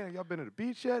guys staying? Y'all been to the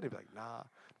beach yet? They'd be like, nah.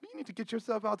 You need to get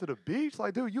yourself out to the beach.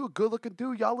 Like, dude, you a good looking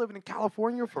dude. Y'all living in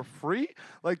California for free?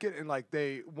 Like, and like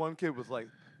one kid was like,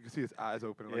 you can see his eyes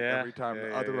open like Yeah. every time. Yeah, The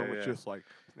yeah, other yeah, one was yeah. just like,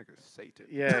 this nigga's Satan.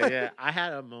 Yeah. I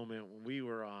had a moment when we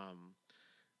were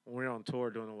on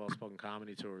tour doing the Well Spoken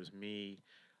Comedy Tour. It was me,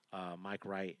 Mike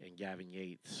Wright, and Gavin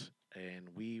Yates, and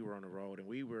we were on the road, and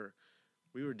we were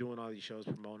we were doing all these shows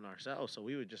promoting ourselves, so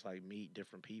we would just like meet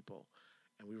different people,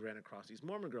 and we ran across these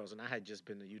Mormon girls, and I had just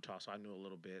been to Utah, so I knew a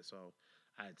little bit. So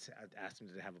I'd asked them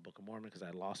to have a Book of Mormon because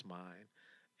I lost mine,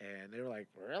 and they were like,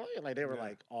 "Really?" Like they were Yeah.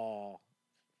 like all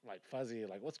like fuzzy,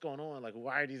 like, "What's going on? Like,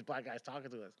 why are these black guys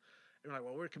talking to us?" They were like,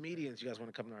 "Well, we're comedians. You guys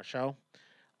want to come to our show?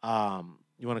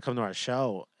 You want to come to our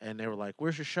show?" And they were like,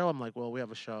 "Where's your show?" I'm like, "Well, we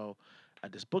have a show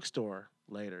at this bookstore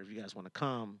later. If you guys want to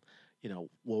come,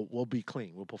 we'll be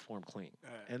clean. We'll perform clean."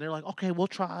 And they're like, "Okay, we'll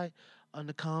try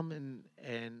to come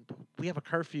and we have a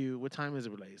curfew. What time is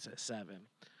it?" Like, it's at 7.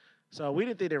 So we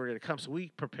didn't think they were gonna come. So we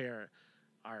prepare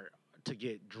our to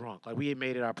get drunk. Like we had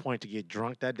made it our point to get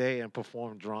drunk that day and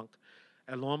perform drunk.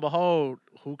 And lo and behold,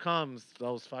 who comes?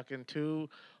 Those fucking two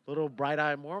little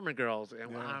bright-eyed Mormon girls.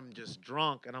 And Yeah. I'm just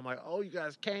drunk. And I'm like, "Oh, you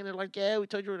guys came?" They're like, "Yeah, we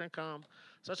told you we were gonna come."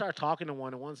 So I started talking to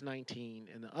one, and one's 19,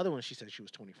 and the other one, she said she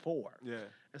was 24. Yeah.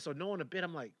 And so knowing a bit,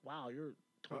 I'm like, "Wow, you're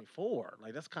 24.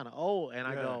 Like that's kind of old." And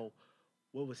I Yeah. go,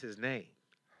 "What was his name?"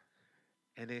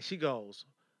 And then she goes,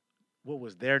 "What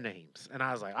was their names?" And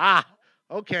I was like,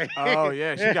 okay. Oh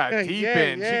yeah, she got deep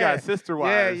in. She got sister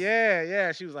wives.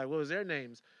 Yeah. She was like, "What was their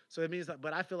names?" So it means like,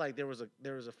 but I feel like there was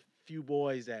a few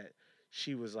boys that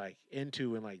she was like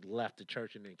into and like left the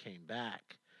church and then came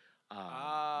back.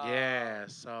 Yeah.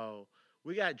 So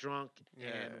we got drunk Yeah.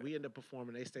 and we ended up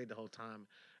performing. They stayed the whole time,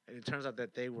 and it turns out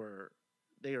that they were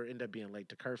ended up being late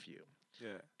to curfew.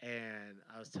 Yeah. And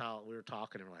we were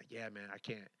talking, and we're like, "Yeah, man, I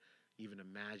can't even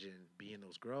imagine being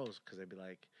those girls," because they'd be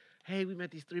like, "Hey, we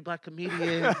met these 3 black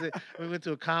comedians. And we went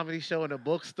to a comedy show in a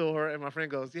bookstore." And my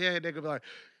friend goes, "Yeah," and they could be like,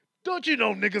 "Don't you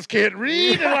know niggas can't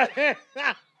read?" And, like,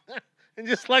 and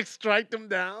just like strike them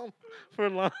down for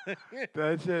lunch.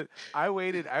 That shit. I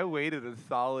waited a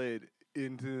solid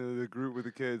into the group with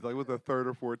the kids. Like it was the third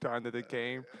or fourth time that they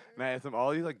came, and I asked them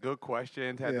all these like good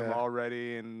questions, had them Yeah. all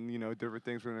ready, and different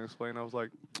things for them to explain. I was like,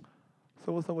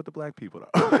 "So what's up with the black people though?"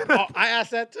 Oh, I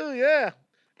asked that too, yeah.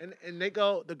 And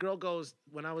the girl goes,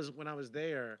 when I was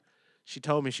there, she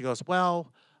told me, she goes,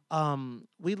 "Well,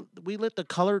 we let the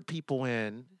colored people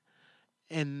in."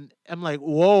 And I'm like,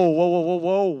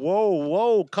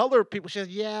 whoa, colored people. She says,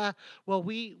 "Yeah, well,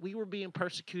 we were being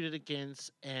persecuted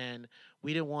against, and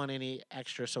we didn't want any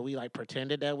extra, so we like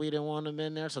pretended that we didn't want them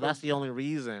in there. So that's the only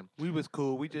reason." We was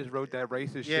cool. We just wrote that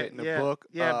racist Yeah, shit in the book.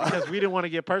 yeah, because we didn't want to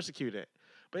get persecuted.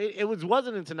 But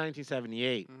wasn't until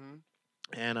 1978, Mhm.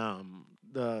 and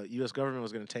the U.S. government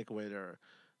was going to take away their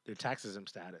tax exempt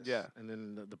status. Yeah. And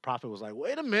then the prophet was like,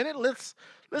 "Wait a minute, let's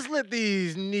let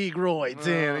these negroids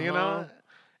in," you know.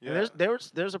 Yeah. And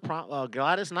there's a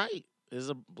Gladys Knight is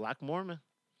a black Mormon.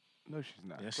 No, she's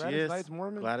not. Yes, Gladys she is. Knight's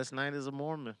Mormon. Gladys Knight is a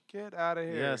Mormon. Get out of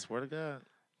here. Yeah, swear to God.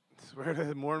 Swear to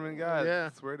the Mormon God.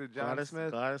 Yeah. Swear to John Smith.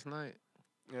 Gladys Knight.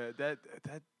 Yeah,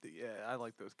 I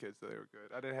like those kids. They were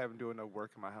good. I didn't have them doing no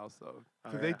work in my house though, Oh,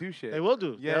 because yeah. they do shit. They will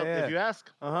do. Yeah, yeah. If you ask.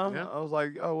 Yeah. I was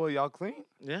like, "Oh well, y'all clean?"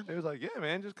 Yeah. They was like, "Yeah,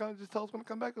 man, just tell us when to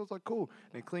come back." I was like, "Cool."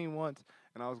 And they cleaned once,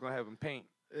 and I was gonna have them paint.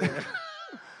 Yeah.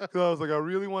 So I was like, "I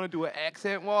really want to do an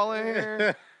accent wall in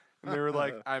here." And they were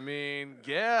like, "I mean,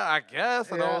 yeah, I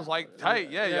guess." And I was like,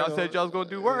 "Tight, yeah. Y'all said y'all was gonna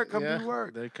do work. Come do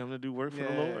work." They come to do work for Yeah,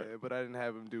 the Lord. but I didn't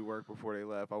have them do work before they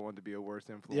left. I wanted to be a worse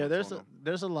influence. Yeah, on them.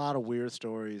 there's a lot of weird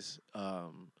stories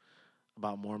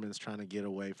about Mormons trying to get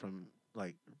away from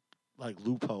like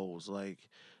loopholes. Like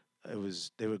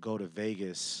they would go to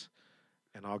Vegas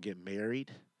and all get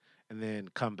married, and then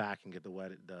come back and get the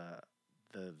wedding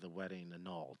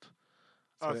annulled.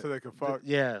 Oh, so they could fuck.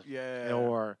 Yeah. Yeah.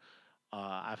 Or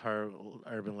I've heard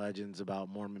urban legends about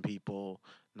Mormon people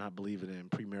not believing in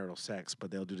premarital sex,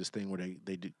 but they'll do this thing where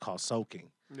they do call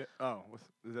soaking. Yeah. Oh,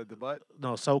 is that the butt?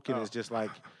 No, soaking Oh. is just like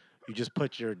you just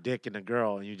put your dick in a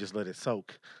girl and you just let it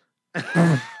soak.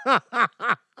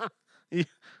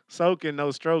 Soaking,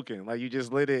 no stroking. Like you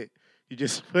just put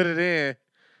it in.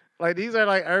 Like these are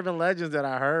like urban legends that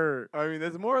I heard. I mean,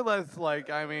 that's more or less like,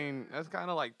 that's kind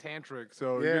of like tantric.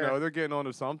 So Yeah. they're getting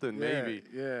onto something maybe.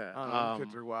 Yeah. I don't know.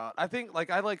 Kids are wild. I think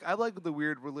I like the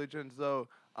weird religions though,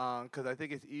 because I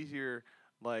think it's easier.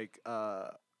 Like I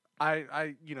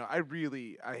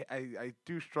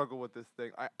do struggle with this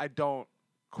thing. I don't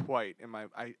quite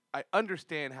I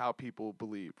understand how people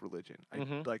believe religion.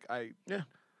 Mhm. I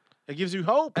It gives you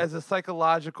hope. as a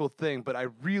psychological thing, but I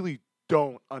really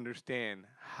don't understand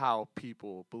how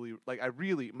people believe. Like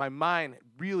my mind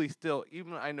really still,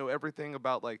 even I know everything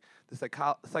about like the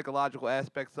psychological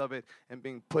aspects of it and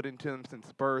being put into them since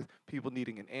birth, people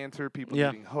needing an answer, people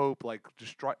Yeah. needing hope, like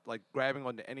like grabbing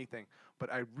onto anything.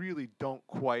 But I really don't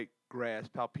quite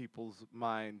grasp how people's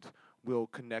minds will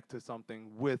connect to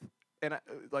something with, and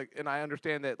I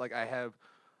understand that like I have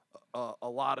a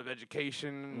lot of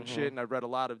education and shit, and I've read a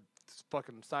lot of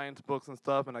fucking science books and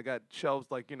stuff, and I got shelves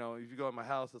like, you know, if you go in my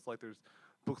house, it's like there's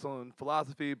books on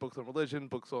philosophy, books on religion,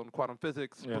 books on quantum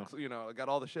physics, Yeah. books, you know, I got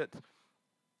all the shit.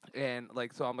 And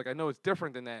like, so I'm like, I know it's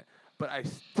different than that, but I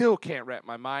still can't wrap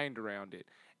my mind around it.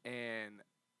 And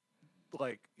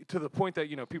like, to the point that,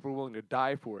 you know, people are willing to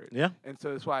die for it. Yeah. And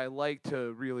so that's why I like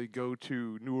to really go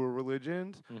to newer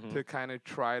religions Mhm. to kind of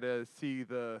try to see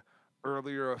the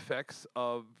earlier effects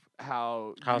of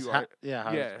how How's you how are.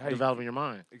 yeah, yeah, how you- developing your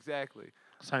mind. Exactly.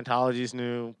 Scientology's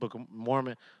new. Book of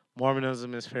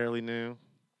Mormonism is fairly new.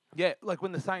 Yeah, like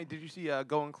when the science. Did you see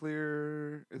Going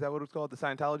Clear? Is that what it's called? The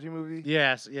Scientology movie?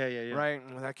 Yes, yeah. Right,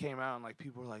 and when that came out, and like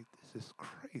people were like, "This is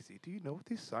crazy. Do you know what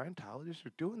these Scientologists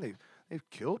are doing? They've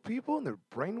killed people and they're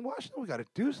brainwashing them. We got to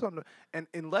do something." And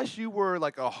unless you were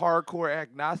like a hardcore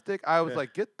agnostic, I was Yeah.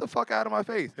 like, "Get the fuck out of my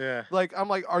face!" Yeah. Like I'm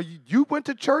like, "Are you went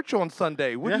to church on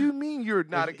Sunday? What Yeah. do you mean you're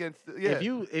not If- against?" Yeah,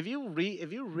 If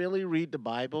you really read the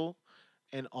Bible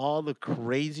and all the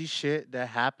crazy shit that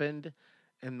happened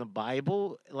in the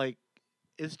Bible, like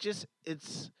it's just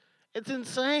it's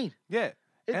insane. yeah.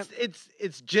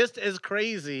 It's just as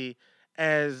crazy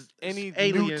as Any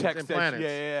aliens new text and that planets.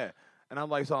 yeah. And I'm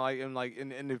like, so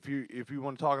and if you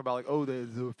want to talk about like, oh,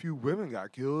 there's a few women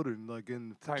got killed and like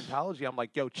in Scientology, I'm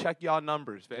like, yo, check y'all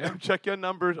numbers, fam. Yeah. Check your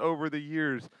numbers over the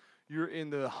years. You're in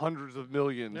the hundreds of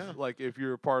millions. Yeah. Like if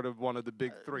you're a part of one of the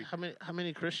big three. How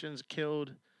many Christians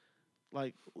killed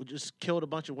a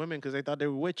bunch of women because they thought they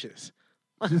were witches?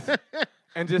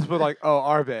 And just were like, oh,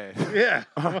 our bad. Yeah.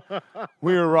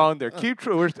 We were wrong there. Keep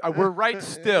true. We're right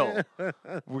still.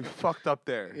 We fucked up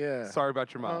there. Yeah. Sorry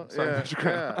about your mom. Well, Sorry about your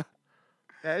grandma. yeah.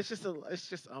 Yeah, it's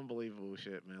just unbelievable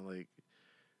shit, man. Like,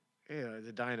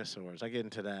 the dinosaurs. I get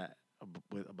into that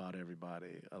about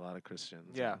everybody. A lot of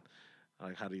Christians. Yeah. and,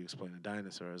 like, how do you explain the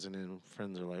dinosaurs? And then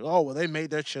friends are like, "Oh, well, they made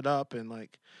that shit up." And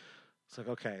like, it's like,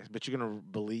 okay, but you're gonna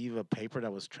believe a paper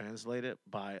that was translated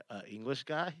by an English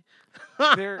guy?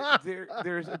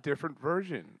 There's a different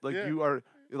version. Like Yeah. you are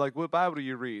like, what Bible do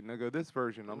you read? And I go, this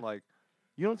version. I'm like,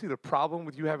 you don't see the problem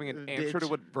with you having an answer to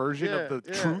what version of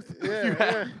the truth you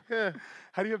have. Yeah.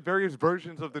 How do you have various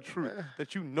versions of the truth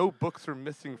that you know books are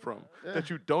missing from Yeah. that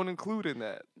you don't include in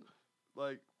that?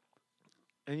 Like,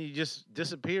 And he just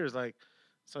disappears. Like,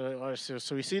 so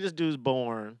we see this dude's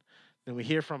born, then we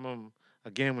hear from him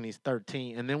again when he's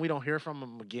 13, and then we don't hear from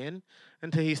him again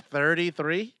until he's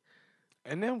 33.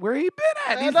 and then where he been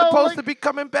at? I He's know, supposed like- to be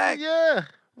coming back. Yeah,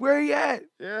 Where he at?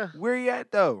 yeah, Where he at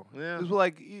though? yeah. It's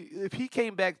like if he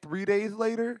came back 3 days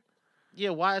later, Yeah,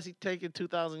 why is he taking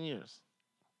 2,000 years?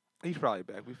 he's probably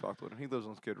back. We fucked with him. He lives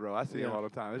on Skid Row. I see him Yeah. all the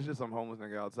time. It's just some homeless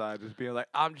nigga outside just being like,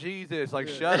 I'm Jesus. Like,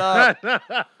 Yeah. shut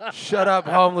up. Shut up,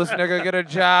 homeless nigga. Get a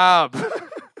job.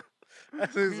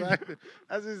 That's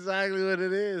exactly what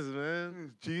it is,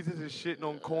 man. Jesus is shitting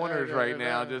on corners right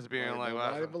now, just being like,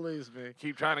 nobody wow. believes me.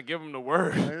 Keep trying to give him the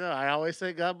word. I know. I always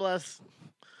say God bless.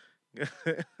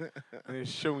 And he's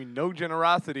showing no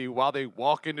generosity while they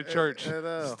walk into church, I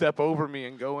know. step over me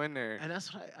and go in there. And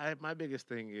that's what my biggest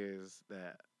thing is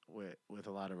that with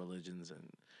a lot of religions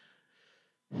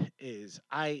is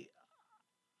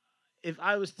if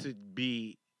I was to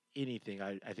be anything,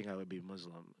 I think I would be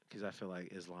Muslim because I feel like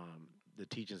Islam, the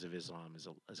teachings of Islam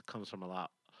comes from a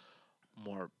lot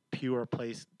more pure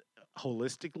place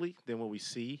holistically than what we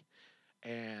see.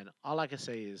 And all I can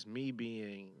say is me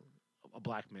being a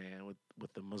black man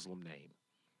with a Muslim name.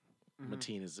 Mhm.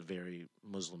 Mateen is a very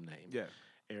Muslim name. Yeah.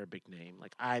 Arabic name.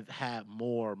 Like I've had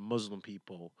more Muslim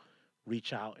people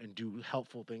reach out and do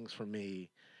helpful things for me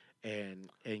and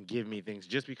give me things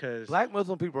just because Black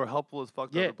Muslim people are helpful as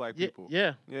fuck to other black people.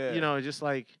 Yeah. Yeah. Just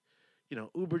like,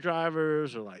 Uber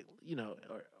drivers or like,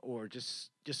 or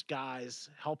just guys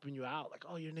helping you out. Like,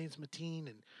 oh, your name's Mateen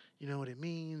and you know what it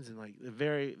means and like they're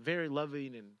very, very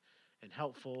loving and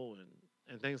helpful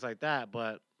and things like that.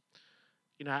 But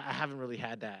I haven't really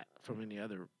had that from any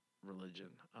other religion.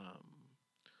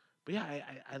 But yeah,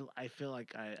 I feel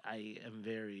like I am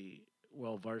very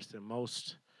well versed in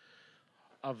most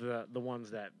of the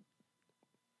ones that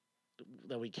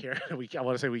we care. I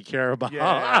want to say we care about.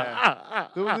 Yeah.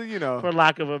 You know, For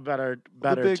lack of a better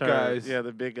big term. guys. Yeah,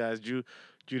 the big guys.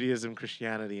 Judaism,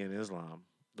 Christianity, and Islam.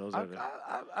 Those are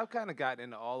I've kind of gotten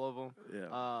into all of them.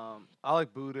 yeah. I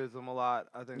like Buddhism a lot.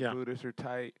 I think Yeah. Buddhists are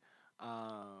tight.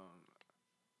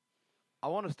 I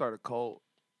want to start a cult.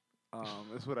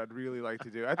 That's what I'd really like to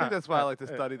do. I think that's why I like to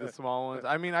study the small ones.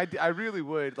 I mean, I really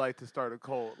would like to start a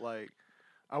cult. Like,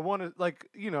 I want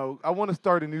to, I want to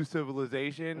start a new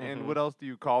civilization. And Mhm. what else do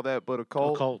you call that but a A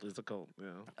cult? cult is a cult. Yeah.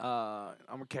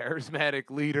 I'm a charismatic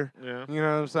leader. Yeah. You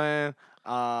know what I'm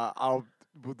saying?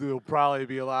 There'll probably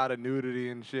be a lot of nudity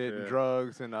and shit and Yeah.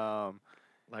 drugs and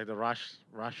Like the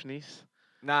Roshnis?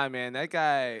 Nah, man, that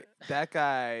guy,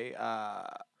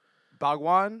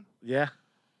 Bhagwan Yeah,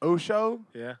 Osho.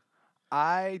 yeah.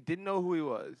 I didn't know who he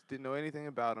was. Didn't know anything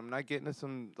about him. Not getting into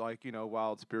some like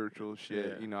wild spiritual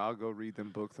shit. Yeah. I'll go read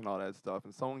them books and all that stuff.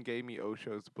 And someone gave me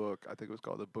Osho's book. I think it was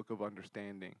called The Book of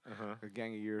Understanding, Uh-huh. a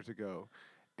gang of years ago,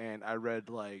 and I read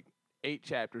like 8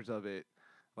 chapters of it.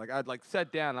 Like I'd like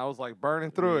sat down, and I was like burning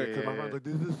through it because my friend's Yeah. like,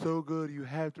 "This is so good. You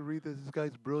have to read this. This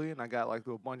guy's brilliant." I got like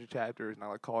through a bunch of chapters, and I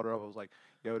like called her up. I was like,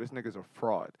 "Yo, this nigga's a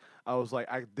fraud." I was like,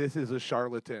 "This is a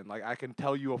charlatan. Like I can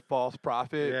tell you a false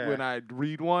prophet Yeah. when I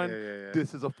read Yeah, one. yeah, yeah.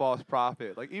 This is a false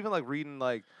prophet." Like even like reading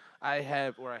like I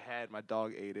had my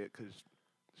dog ate it because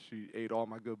she ate all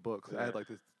my good books. I had Yeah. like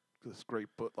this great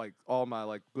book, like all my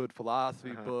like good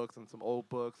philosophy Uh-huh. books and some old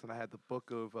books, and I had the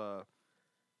book of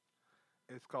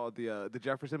it's called the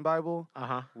Jefferson Bible,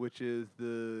 Uh-huh. which is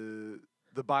the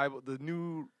Bible, the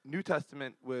New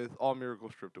Testament with all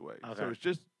miracles stripped away. So Okay. it's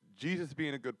just Jesus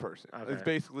being a good person. It's Okay.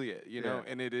 basically it, Yeah.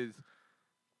 and it is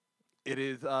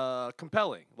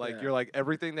compelling. Like Yeah. you're like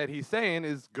everything that he's saying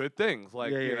is good things.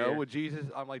 Like Yeah, yeah, yeah. with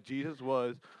Jesus, I'm like Jesus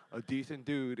was a decent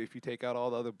dude if you take out all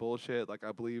the other bullshit. Like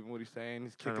I believe in what he's saying.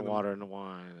 He's Turning kicking them. water into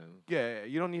wine. And Yeah,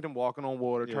 you don't need him walking on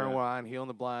water, turning Yeah. wine, healing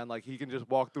the blind. Like he can just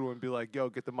walk through and be like, "Yo,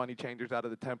 get the money changers out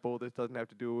of the temple. This doesn't have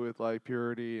to do with like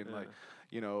purity and like,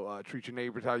 treat your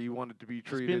neighbors how you want it to be Just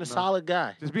treated." being a and, solid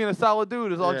guy. just being a solid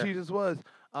dude is all Yeah. Jesus was.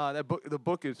 The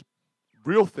book is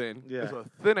real thin. Yeah. It's a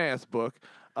thin ass book,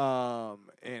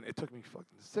 and it took me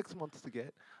fucking 6 months to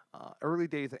get. Early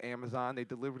days of Amazon, they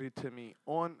delivered it to me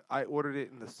I ordered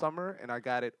it in the summer, and I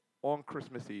got it on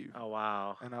Christmas Eve. Oh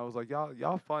wow. And I was like,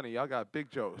 y'all funny. Y'all got big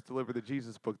jokes. Deliver the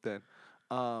Jesus book then.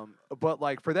 But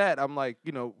like for that, I'm like,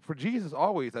 for Jesus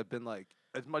always I've been like,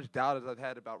 as much doubt as I've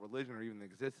had about religion or even the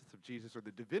existence of Jesus or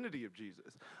the divinity of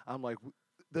Jesus, I'm like,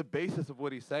 the basis of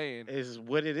what he's saying Is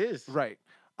what it is. right.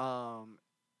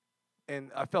 And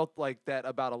I felt like that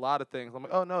about a lot of things. I'm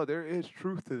like, oh no, there is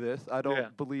truth to this. I don't Yeah.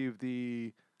 believe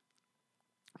the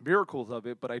miracles of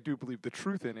it, but I do believe the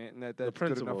truth in it, and that's good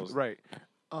principles. enough. Right.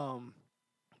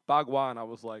 Bhagwan, I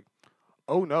was like,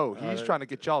 oh no, he's trying to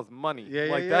get y'all's money. Yeah,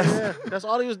 like yeah, that's yeah. That's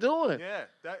all he was doing. yeah.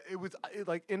 That it was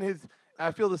like in his.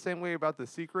 I feel the same way about The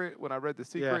Secret when I read The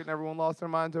Secret Yeah. and everyone lost their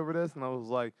minds over this, and I was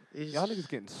like, He's, y'all niggas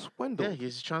getting swindled. Yeah,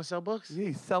 he's just trying to sell books. Yeah,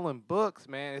 he's selling books,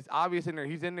 man. It's obvious in there.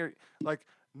 He's in there like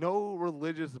no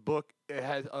religious book it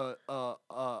has a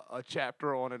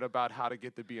chapter on it about how to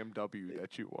get the BMW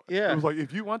that you want. Yeah. It was like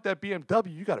if you want that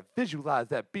BMW, you gotta visualize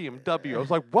that BMW. I was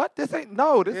like, what? This ain't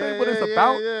what it's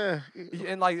about. Yeah.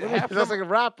 And like half That's of like a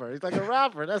rapper. He's like a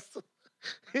rapper. That's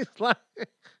he's like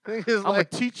I'm gonna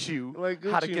teach you like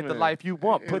how to Gucci get the Mane. life you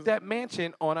want. Put It's- that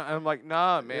mansion on it. I'm like,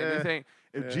 nah, man, this Yeah. ain't.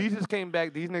 If Yeah. Jesus came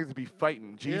back, these niggas would be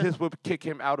fighting. Yeah. Jesus would kick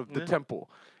him out of the Yeah. temple,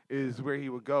 is where he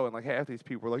would go. And like half these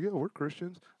people were like, yeah, we're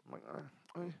Christians. I'm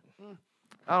like,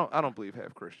 I don't believe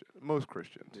half Christian. Most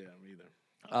Christians. Yeah, me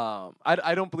either.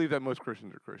 I don't believe that most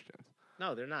Christians are Christians.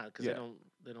 No, they're not because Yeah.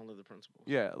 they don't live the principles.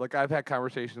 Yeah, like I've had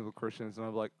conversations with Christians, and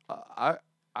I'm like,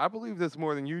 I believe this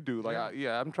more than you do. Like,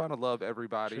 I'm trying to love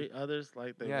everybody. Treat others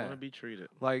like they Yeah. want to be treated.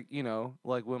 Like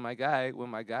like when my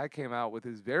guy came out with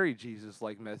his very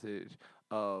Jesus-like message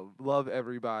of love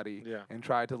everybody Yeah. and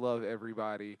tried to love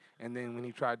everybody, and then when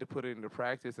he tried to put it into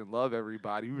practice and love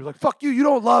everybody, he was like, "Fuck you! You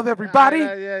don't love everybody."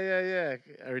 Yeah.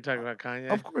 Are we talking about Kanye?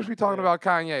 Of course, we talking Yeah. about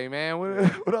Kanye, man.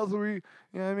 What else are we?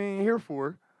 What I mean, here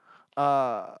for?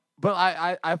 But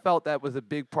I felt that was a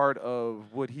big part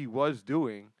of what he was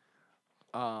doing.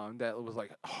 That was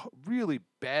like really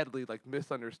badly like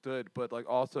misunderstood, but like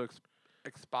also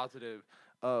expositive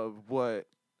of what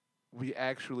we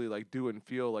actually like do and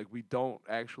feel. Like we don't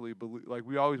actually believe. Like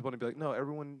we always want to be like, no,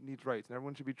 everyone needs rights and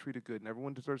everyone should be treated good and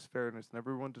everyone deserves fairness and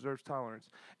everyone deserves tolerance.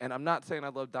 And I'm not saying I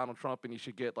love Donald Trump and he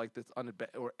should get like this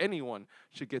or anyone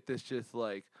should get this just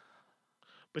like.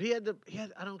 But he had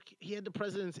the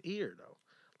president's ear though.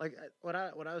 Like what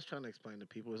I was trying to explain to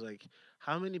people is like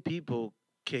how many people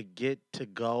could get to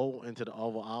go into the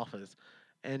Oval Office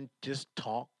and just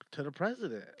talk to the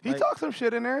president. He Like, talked some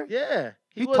shit in there. Yeah,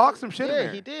 He was- talked some shit in Yeah,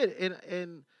 there. he did,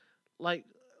 and like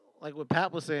what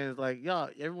Pat was saying is like, y'all,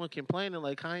 everyone complaining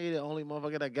like Kanye the only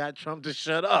motherfucker that got Trump to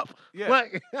shut up. Yeah.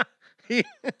 Like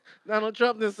Donald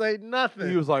Trump didn't say nothing.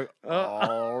 He was like, Uh,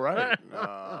 all right,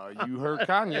 you heard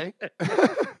Kanye.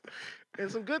 And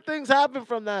some good things happen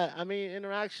from that. I mean,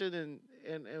 interaction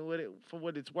and what it for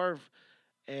what it's worth.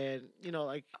 And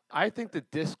like I think the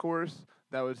discourse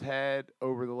that was had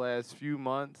over the last few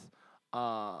months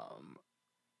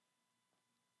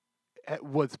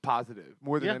was positive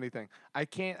more than Yeah. anything.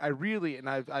 I really, and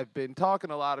I've been talking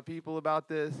to a lot of people about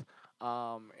this.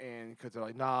 And because they're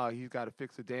like, nah, he's got to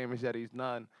fix the damage that he's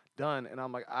done. And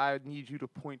I'm like, I need you to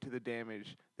point to the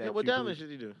damage that Yeah, what you damage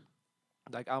believe. did he do?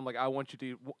 Like, I'm like, I want you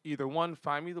to either one,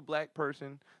 find me the black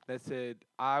person that said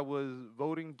I was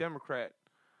voting Democrat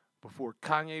before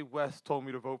Kanye West told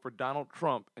me to vote for Donald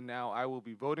Trump, and now I will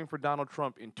be voting for Donald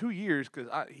Trump in 2 years because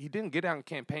he didn't get out and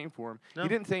campaign for him. No. He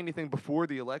didn't say anything before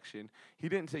the election. He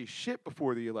didn't say shit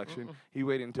before the election. Mm-mm. He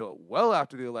waited until well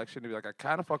after the election to be like, I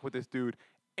kind of fuck with this dude,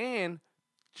 and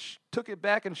took it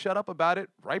back and shut up about it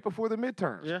right before the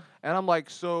midterms. Yeah. And I'm like,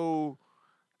 so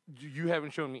you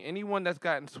haven't shown me anyone that's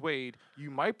gotten swayed. You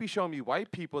might be showing me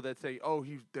white people that say, oh,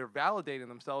 they're validating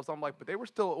themselves. I'm like, but they were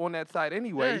still on that side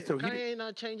anyway. Yeah, So he Kanye ain't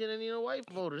not changing any of the white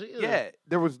voters either. yeah,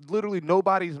 there was literally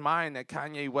nobody's mind that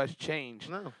Kanye West changed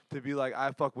No. to be like,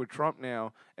 I fuck with Trump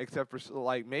now, except for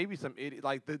like maybe some idiot,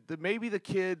 like maybe the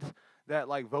kids that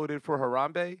like voted for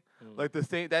Harambe, like the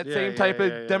same Yeah, type yeah,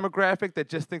 of yeah. demographic that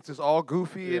just thinks it's all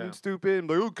goofy Yeah. and stupid. And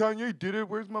like, oh, Kanye did it.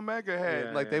 Where's my MAGA hat?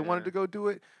 Yeah, Like they yeah, wanted yeah. to go do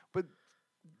it, but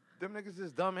them niggas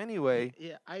is dumb anyway.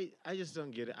 Yeah, I just don't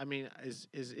get it. I mean, as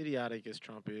idiotic as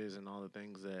Trump is and all the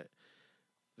things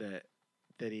that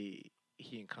he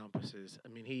encompasses. I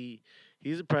mean,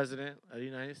 he's a president of the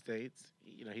United States.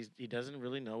 You know, he doesn't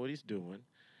really know what he's doing.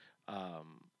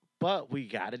 But we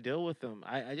got to deal with him.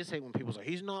 I just hate when people say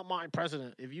he's not my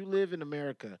president. If you live in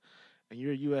America and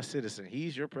you're a U.S. citizen,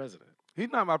 he's your president. He's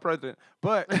not my president,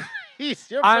 but He's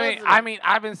your I president. mean,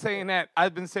 I've been saying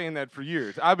that for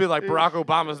years. I've been like, Barack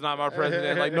Obama's not my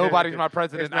president. Like nobody's my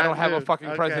president. It's I don't not have a you. fucking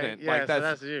Okay, president. Yeah, like so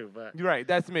that's you. But you're right.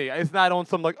 That's me. It's not on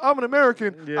some like I'm an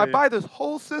American. Yeah, I yeah. buy this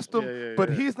whole system, Yeah, but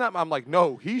yeah. he's not. I'm like,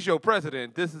 no, he's your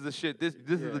president. This is the shit. This is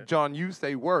the Yeah. John you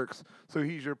say works. So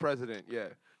he's your president. Yeah.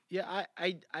 yeah,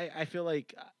 I feel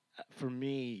like for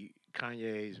me,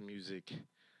 Kanye's music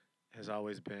has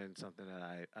always been something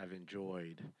that I've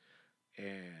enjoyed,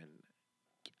 and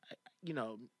you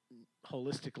know,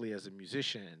 holistically as a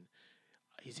musician,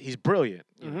 he's brilliant.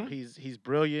 You know, he's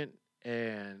brilliant,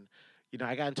 and you know,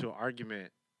 I got into an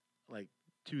argument like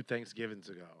 2 Thanksgivings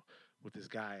ago with this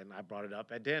guy, and I brought it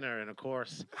up at dinner, and of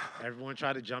course, everyone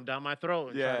tried to jump down my throat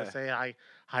and try Yeah. to say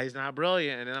how he's not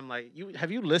brilliant, and then I'm like,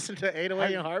 have you listened to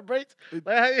 808 and Heartbreaks? It-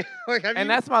 Like, have And you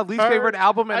that's my least heard- favorite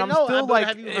album, and I I'm know, still but like,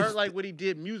 have you heard like what he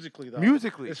did musically though?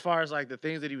 musically. as far as like the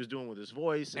things that he was doing with his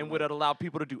voice And like, what it allowed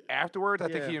people to do afterwards. I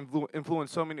think he Yeah.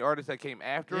 influenced so many artists that came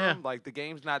after Yeah. him. Like the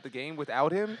game's not the game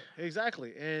without him.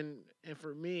 Exactly, and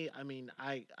for me, I mean,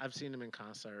 I've seen him in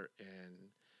concert, and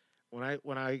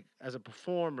when I as a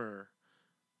performer,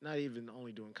 not even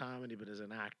only doing comedy, but as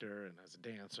an actor and as a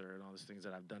dancer and all these things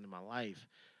that I've done in my life,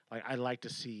 like I like to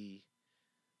see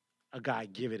a guy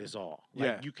give it his all. Like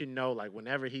Yeah. you can know, like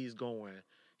whenever he's going,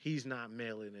 he's not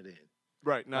mailing it in.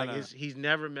 Right. No, Like no. he's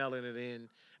never mailing it in,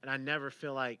 and I never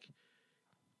feel like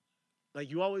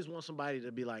you always want somebody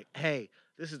to be like, hey,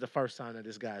 this is the first time that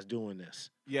this guy's doing this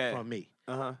Yeah. from me.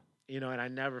 Uh-huh. You know, and I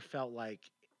never felt like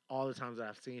all the times that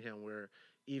I've seen him where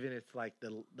even if like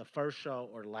the first show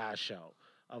or last show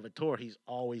of a tour, he's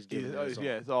always giving it his all.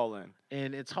 Yeah, it's all in.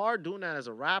 And it's hard doing that as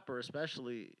a rapper,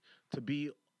 especially to be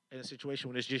in a situation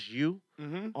when it's just you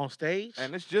Mm-hmm. on stage.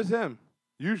 And it's just him,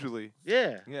 usually.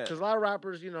 yeah. Yeah. Because a lot of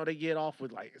rappers, you know, they get off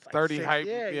with like, it's like 30 six- hype.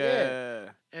 Yeah.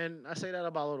 And I say that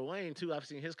about Lil Wayne too. I've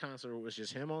seen his concert where it was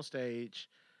just him on stage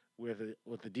with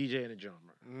the DJ and the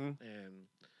drummer. Mhm.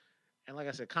 And like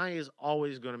I said, Kanye is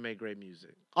always gonna make great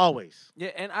music. Always. Yeah,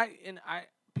 and I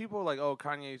people are like, oh,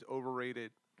 Kanye's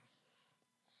overrated.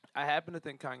 I happen to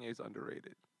think Kanye's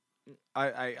underrated.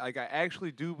 I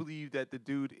actually do believe that the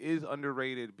dude is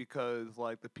underrated because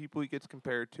like the people he gets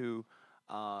compared to,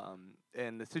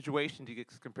 and the situations he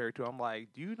gets compared to. I'm like,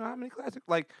 do you know how many classic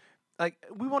like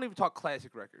we won't even talk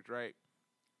classic records, right?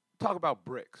 Talk about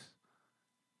bricks.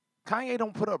 Kanye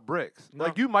don't put up bricks. No.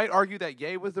 Like you might argue that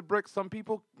Ye was the brick. Some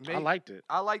people may I liked it.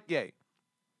 I like Ye.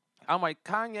 I'm like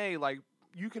Kanye. Like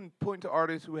you can point to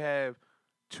artists who have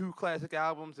 2 classic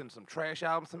albums and some trash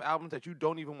albums, some albums that you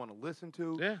don't even want to listen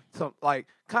to. Yeah. Some like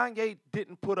Kanye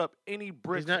didn't put up any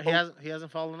bricks. He's not, he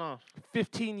hasn't fallen off.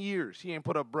 15 years he ain't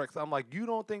put up bricks. I'm like, you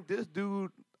don't think this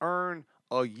dude earned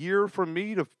a year from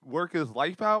me to work his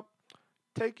life out?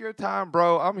 Take your time,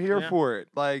 bro. I'm here Yeah. for it.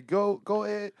 Like go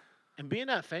ahead. And being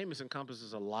that famous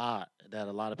encompasses a lot that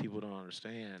a lot of people don't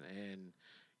understand. And,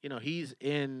 you know, he's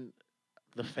in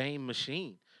the fame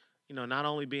machine. You know, not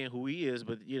only being who he is,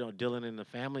 but, you know, dealing in the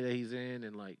family that he's in.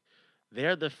 And, like,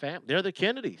 they're the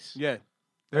Kennedys. Yeah.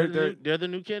 They're the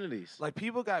new Kennedys. Like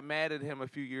people got mad at him a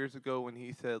few years ago when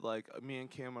he said like me and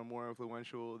Kim are more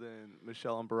influential than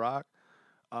Michelle and Barack.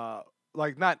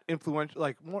 Like not influential,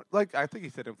 like more like I think he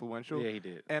said influential. Yeah, he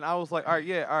did. And I was like, all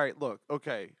right, look,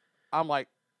 okay. I'm like,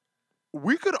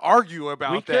 we could argue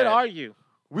about we that. could argue.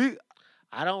 We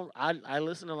I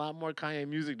listen to a lot more Kanye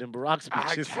music than Barack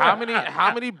speeches. how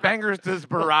many bangers does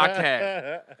Barack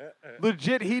have?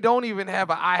 Legit, he don't even have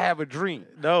a "I Have a Dream."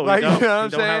 No, like he don't. you know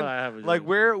what He I'm don't have saying? a I Have a Like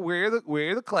Dream. where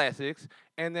are the classics?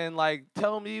 And then like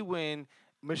tell me when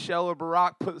Michelle or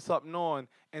Barack put something on,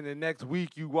 and the next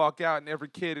week you walk out and every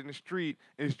kid in the street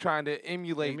is trying to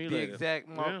emulate the Emulate it. exact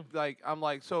Yeah. like I'm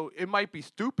like, so it might be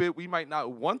stupid. We might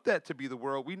not want that to be the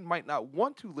world. We might not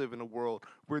want to live in a world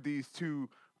where these two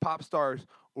pop stars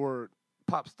or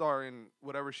pop star and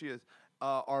whatever she is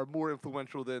are more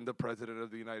influential than the president of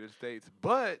the United States.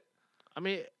 But I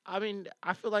mean,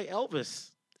 I feel like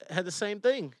Elvis had the same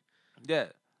thing. yeah,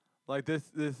 like this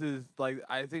is like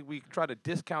I think we try to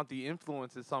discount the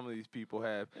influence that some of these people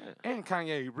have, Yeah. and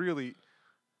Kanye really.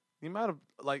 The amount of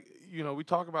like we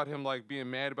talk about him like being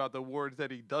mad about the awards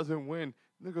that he doesn't win.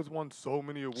 Niggas won so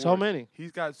many awards. So many.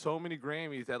 He's got so many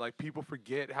Grammys that like people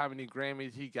forget how many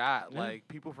Grammys he got. Yeah. Like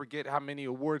people forget how many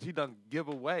awards he done give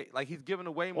away. Like he's given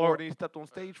away more than he stepped on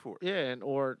stage for. Yeah, and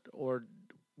or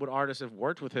what artists have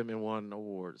worked with him and won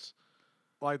awards.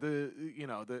 Like the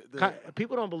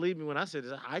People don't believe me when I said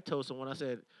this. I told someone, I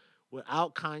said,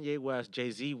 without Kanye West,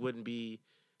 Jay-Z wouldn't be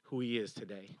who he is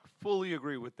today. fully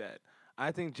agree with that.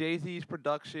 I think Jay-Z's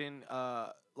production,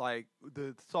 like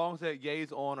the songs that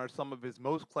Ye's on are some of his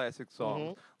most classic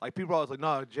songs. Like people are always like,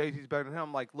 no, Jay-Z's better than him.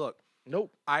 I'm like, look,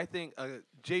 Nope. I think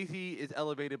Jay-Z is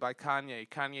elevated by Kanye.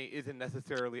 Kanye isn't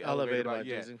necessarily elevated by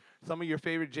Jay-Z. Some of your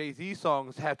favorite Jay-Z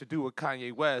songs have to do with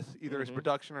Kanye West, either his Mhm.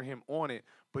 production or him on it.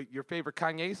 But your favorite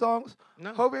Kanye songs,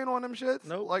 No. Hov ain't on them shits.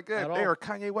 Nope, Like that, at they all. are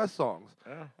Kanye West songs.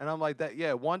 Yeah. And I'm like that.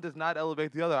 Yeah, one does not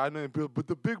elevate the other. I know, but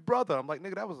the Big Brother. I'm like,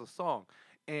 nigga, that was a song.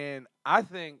 And I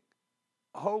think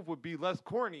Hov would be less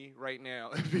corny right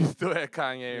now if he still had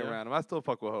Kanye Yeah. around him. I still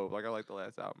fuck with Hov. Like I like the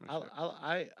last album. and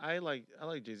shit. I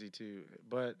like Jay-Z too,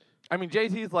 but I mean,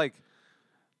 Jay-Z's like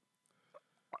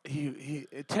he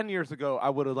 10 years ago, I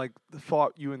would have like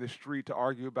fought you in the street to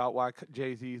argue about why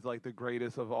Jay-Z's like the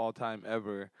greatest of all time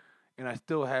ever, and I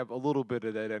still have a little bit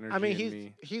of that energy I mean in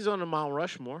me. he's on the Mount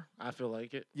Rushmore. I feel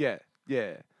like it. Yeah.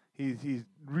 He's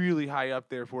really high up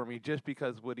there for me just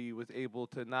because what he was able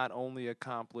to not only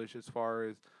accomplish as far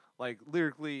as like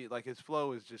lyrically, like his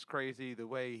flow is just crazy. The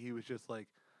way he was just like,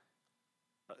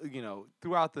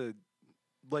 throughout the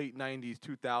late 90s,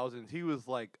 2000s, he was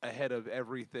like ahead of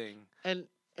everything. And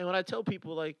when I tell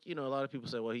people, like, a lot of people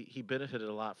say, well, he benefited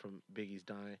a lot from Biggie's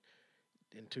dying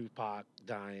and Tupac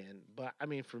dying. But I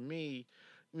mean, for me,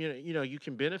 you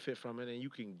can benefit from it,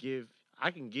 and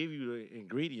I can give you the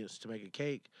ingredients to make a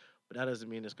cake, but that doesn't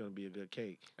mean it's going to be a good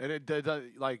cake. And it does,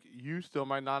 like, you still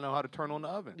might not know how to turn on the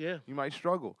oven. Yeah. You might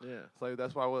struggle. Yeah. So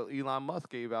that's why Elon Musk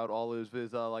gave out all of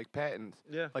his like patents.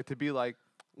 Yeah. Like to be like,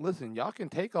 listen, y'all can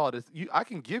take all this. I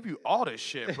can give you all this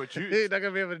shit, but You're you. not going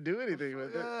to be able to do anything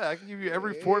with it. Yeah, I can give you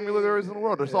every formula there is in the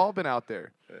world. It's all been out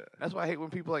there. Yeah. That's why I hate when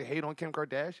people like hate on Kim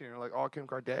Kardashian. Or like all Kim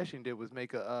Kardashian did was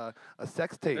make a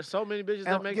sex tape. There's so many bitches And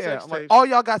that make sex I'm like, tapes. all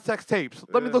y'all got sex tapes.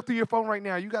 Let me Yeah. look through your phone right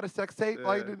now. You got a sex tape? Yeah.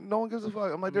 Like no one gives a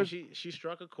fuck. I'm like, I mean, there's she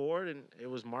struck a chord, and it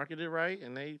was marketed right,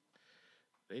 and they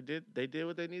did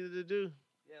what they needed to do.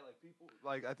 Yeah, like people,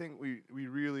 like I think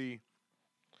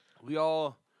we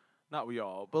all, not we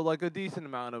all, but like a decent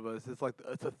amount of us, it's like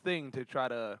it's a thing to try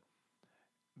to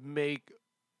make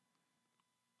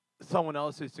someone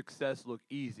else's success look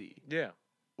easy, Yeah.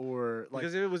 or like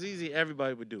Because if it was easy,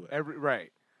 everybody would do it.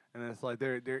 right, and it's like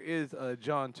there is a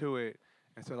John to it.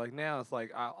 And so like now it's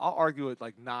like I'll argue with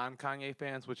like non-Kanye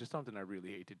fans, which is something I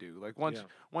really hate to do. Like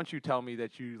once you tell me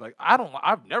that you like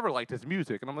I've never liked his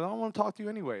music, and I'm like I don't want to talk to you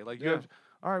anyway. Like Yeah.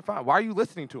 all right, fine. Why are you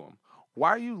listening to him? Why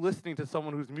are you listening to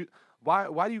someone who's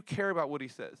why do you care about what he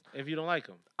says? If you don't like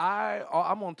them.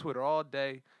 I'm on Twitter all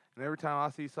day, and every time I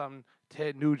see something,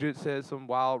 Ted Nugent says some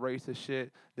wild racist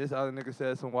shit. This other nigga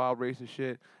says some wild racist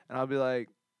shit, and I'll be like,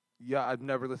 yeah, I've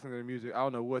never listened to their music. I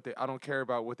don't know I don't care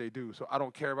about what they do, so I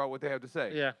don't care about what they have to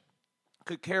say. Yeah.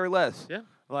 Could care less. Yeah.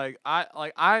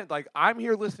 I'm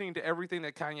here listening to everything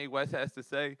that Kanye West has to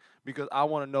say because I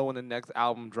want to know when the next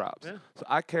album drops. Yeah. So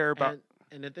I care about.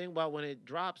 And the thing about when it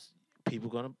drops, people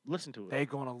gonna listen to it. They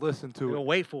gonna listen They're to gonna it.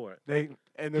 wait for it.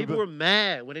 People were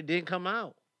mad when it didn't come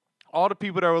out. all the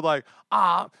people that were like,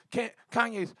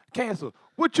 Kanye's canceled.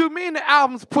 What you mean the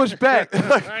album's pushed back?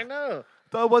 Like, I know.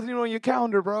 so it wasn't even on your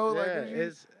calendar, bro. Yeah,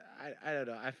 Like, I don't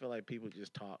know. I feel like people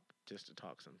just talk just to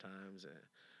talk sometimes,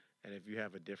 and if you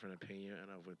have a different opinion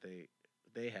of what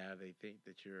they have, they think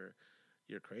that you're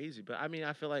crazy. But I mean,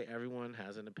 I feel like everyone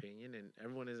has an opinion, and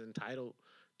everyone is entitled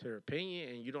to their opinion,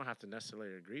 and you don't have to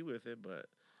necessarily agree with it, but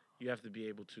you have to be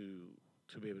able to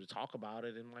to be able to talk about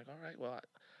it. And I'm like, all right, well,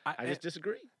 I, I just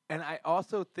disagree. and I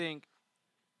also think,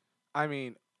 I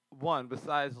mean, one,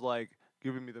 besides like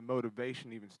giving me the motivation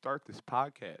to even start this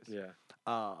podcast, Yeah.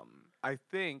 I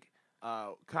think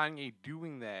Kanye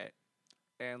doing that,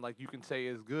 and like you can say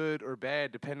is good or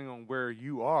bad depending on where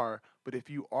you are, but if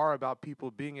you are about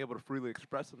people being able to freely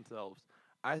express themselves,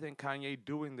 I think Kanye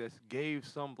doing this gave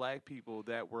some black people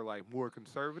that were like more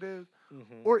conservative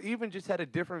Mm-hmm. or even just had a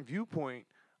different viewpoint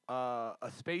a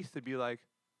space to be like,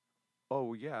 oh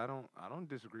well, yeah, I don't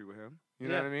disagree with him. You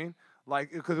know Yeah. what I mean?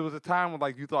 Like, because it was a time when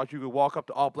like you thought you could walk up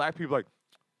to all black people like,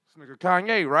 this nigga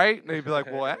Kanye, right? And they'd be like,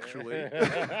 well, actually,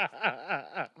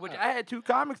 which I had two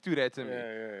comics do that to me.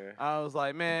 Yeah. I was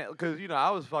like, man, because I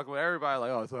was fucking with everybody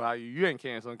like, oh, so how you ain't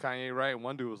canceling Kanye, right? And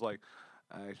one dude was like,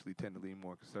 I actually tend to lean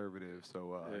more conservative,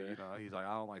 so he's like,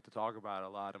 I don't like to talk about a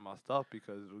lot of my stuff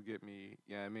because it'll get me,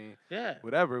 I mean, Yeah.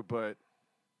 whatever. But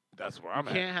that's where I'm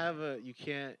at. You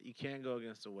can't go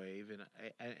against the wave,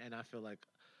 and I feel like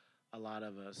a lot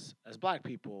of us as black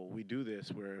people, we do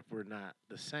this where if we're not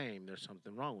the same, there's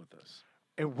something wrong with us.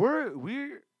 And we're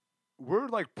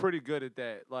like pretty good at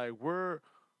that. Like we're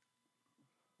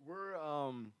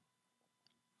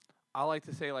I like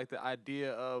to say like the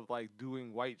idea of like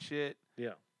doing white shit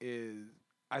Yeah. is,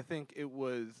 I think it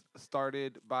was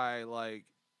started by like,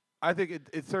 I think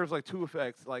it serves like two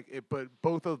effects, like it, but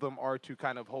both of them are to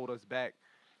kind of hold us back.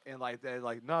 And like they're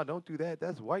like, no, don't do that.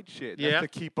 That's white shit. That's Yeah. to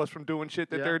keep us from doing shit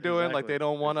that Yeah, they're doing. Like exactly, they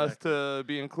don't want us exactly. to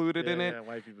be included in it. Yeah,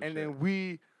 white people And shit. then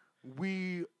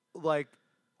we like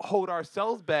hold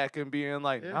ourselves back and being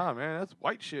like, Yeah. nah, man, that's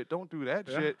white shit. Don't do that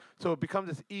Yeah. shit. So it becomes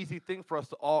this easy thing for us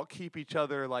to all keep each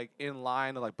other like in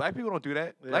line. And like, black people don't do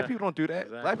that. Black Yeah, people don't do that.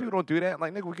 Black exactly. people don't do that.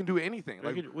 Like, nigga, we can do anything.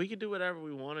 Like, we could do whatever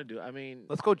we want to do. I mean,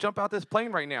 let's go jump out this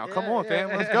plane right now. Come yeah, on, fam.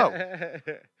 yeah. Let's go.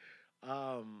 The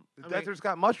I mean, desert's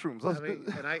got mushrooms. Let's I mean,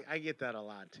 go. and I get that a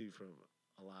lot too from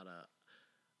a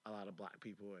lot of black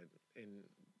people,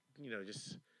 and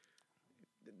just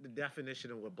the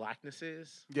definition of what blackness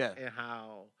is, Yeah. and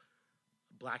how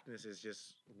blackness is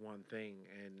just one thing.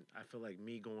 And I feel like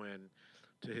me going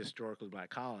to historically black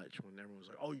college when everyone was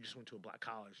like, "Oh, you just went to a black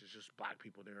college. It's just black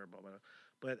people there." Blah blah.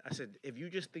 But I said, if you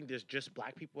just think there's just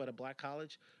black people at a black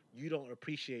college, you don't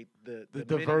appreciate the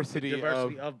diversity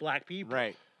of black people.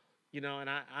 Right. And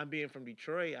I'm being from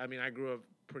Detroit. I mean, I grew up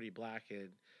pretty black and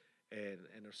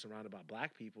are surrounded by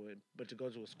black people. But to go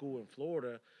to a school in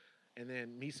Florida and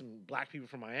then meet some black people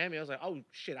from Miami, I was like, oh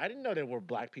shit, I didn't know there were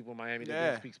black people in Miami that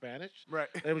didn't speak Spanish. Right.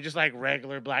 They were just like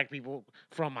regular black people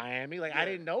from Miami. Like I Yeah.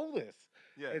 didn't know this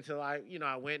Yeah. until I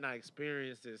went and I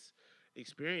experienced this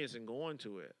experience and going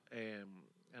to it. And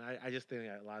I just think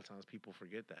that a lot of times people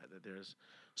forget that there's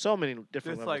so many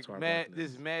different Just levels like to our mad,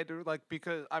 blackness. this mad dude, like,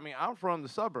 because I mean I'm from the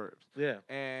suburbs, Yeah.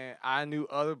 and I knew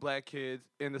other black kids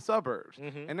in the suburbs,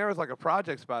 Mhm. and there was like a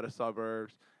projects by the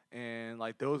suburbs, and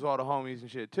like those were all the homies and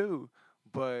shit too,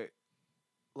 but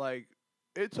like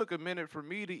it took a minute for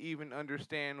me to even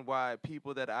understand why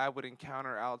people that I would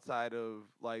encounter outside of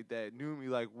like that knew me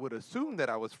like would assume that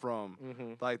I was from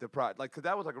Mhm. like because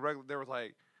that was like a regular. There was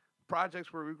like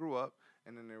projects where we grew up,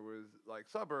 and then there was like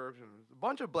suburbs and a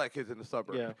bunch of black kids in the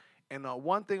suburbs. Yeah. And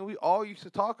one thing we all used to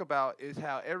talk about is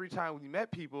how every time we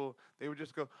met people, they would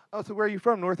just go, "Oh, so where are you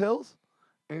from? North Hills?"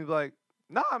 And he's like,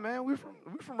 "Nah, man, we from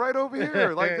right over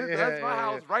here. Like that's my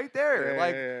house right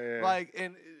there." Like,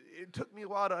 and it took me a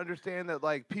while to understand that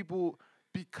like people,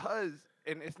 because,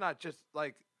 and it's not just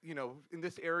like in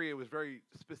this area it was very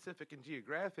specific and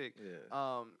geographic.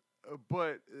 Yeah.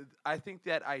 But I think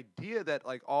that idea that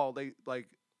like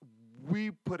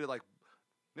we put it like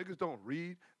niggas don't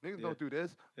read, niggas Yeah. don't do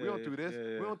this, we Yeah, don't do this,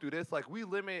 yeah. we don't do this. Like we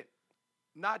limit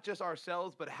not just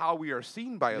ourselves, but how we are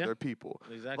seen by Yeah. other people.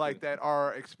 Exactly. Like that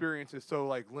our experience is so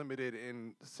like limited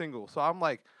and single. So I'm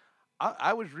like,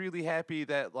 I was really happy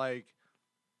that like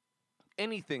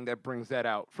anything that brings that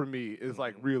out for me is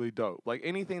like really dope. Like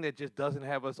anything that just doesn't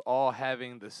have us all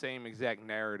having the same exact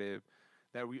narrative,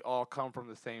 that we all come from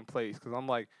the same place. Because I'm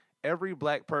like, every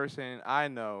black person I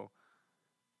know,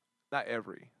 not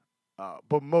every,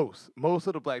 but most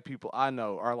of the black people I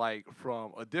know are like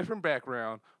from a different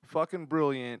background, fucking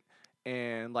brilliant,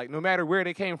 and like no matter where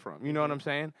they came from, you know what I'm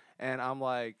saying? And I'm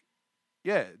like,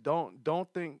 yeah, don't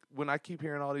think when I keep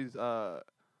hearing all these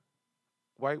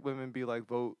white women be like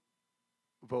vote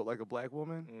like a black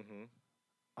woman. Mhm.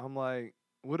 I'm like,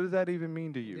 what does that even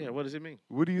mean to you? Yeah. What does it mean?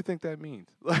 What do you think that means?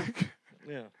 Like,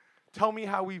 Yeah. tell me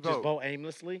how we vote. Just vote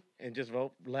aimlessly and just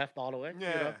vote left all the way.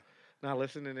 Yeah. Not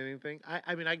listening to anything.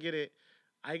 I mean, I get it.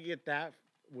 I get that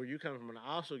where you come from, and I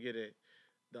also get it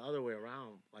the other way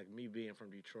around. Like me being from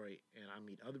Detroit, and I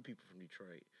meet other people from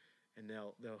Detroit, and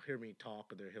they'll hear me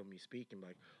talk or they'll hear me speak and be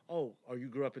like, "Oh, are you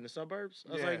grew up in the suburbs?"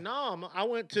 I was Yeah. like, "No, I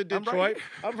went to I'm Detroit. right-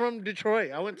 I'm from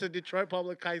Detroit. I went to Detroit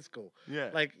Public High School."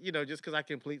 Yeah. Like, just because I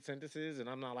complete sentences and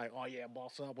I'm not like, "Oh yeah,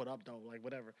 boss up, what up, though?" Like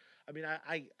whatever. I mean,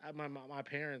 my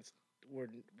parents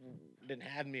didn't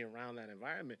have me around that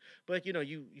environment, but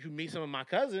you meet some of my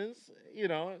cousins,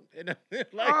 and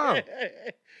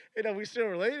like, we still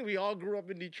related. We all grew up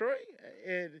in Detroit,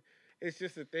 and it's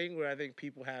just a thing where I think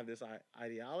people have this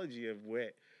ideology of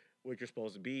what you're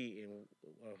supposed to be and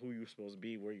who you're supposed to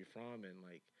be, where you're from, and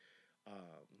like,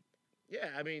 um, yeah.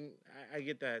 I mean, I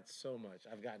get that so much.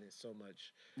 I've gotten it so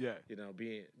much. Yeah.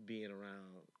 Being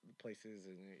around places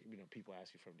and people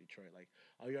ask you from Detroit, like,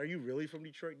 are you really from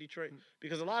Detroit?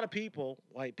 Because a lot of people,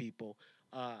 white people,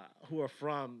 who are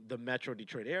from the Metro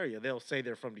Detroit area, they'll say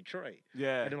they're from Detroit.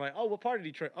 Yeah. And they're like, "Oh, what part of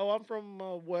Detroit?" "Oh, I'm from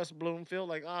West Bloomfield."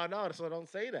 Like, "Oh no," so don't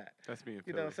say that. That's me in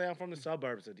Philly. Say I'm from the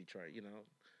suburbs of Detroit.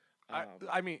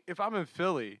 I mean, if I'm in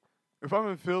Philly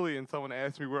and someone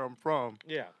asks me where I'm from,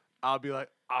 Yeah. I'll be like,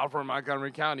 I'm from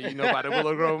Montgomery County, by the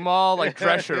Willow Grove Mall, like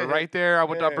Drescher, right there. I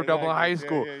went to Yeah, Upper Dublin exactly. High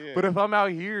School. Yeah. But if I'm out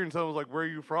here and someone's like, where are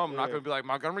you from? I'm not Yeah. going to be like,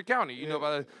 Montgomery County. It's Yeah.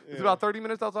 about 30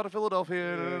 minutes outside of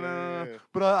Philadelphia. Yeah.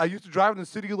 But I used to drive in the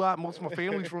city a lot. Most of my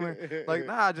family's from there. Like,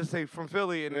 nah, I just say from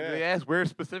Philly. And if they ask where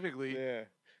specifically. Yeah.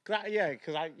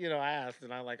 Because I asked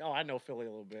and I'm like, "Oh, I know Philly a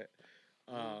little bit."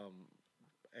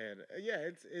 And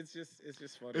it's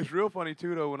just funny. It's real funny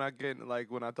too though when I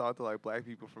talk to like black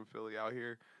people from Philly out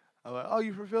here. I'm like, "Oh,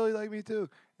 you from Philly? Like me too."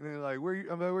 And they're like, "Where you?"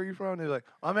 I'm like, "Where you from?" They're like,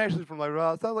 "I'm actually from like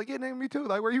Ross." I'm like, "Yeah, name me too.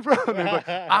 Like, where you from?" And they're like,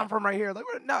 "I'm from right here." Like,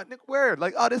 where?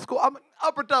 Like, "Oh, this cool. I'm in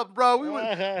Upper Dublin, bro. We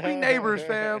neighbors,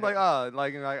 fam." Like, all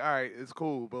right, it's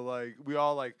cool. But like, we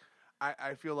all like,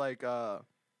 I feel like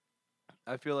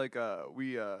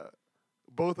we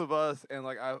both of us and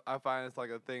like I find it's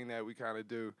like a thing that we kind of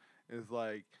do is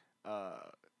like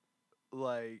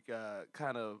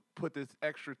kind of put this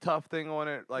extra tough thing on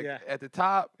it, like at the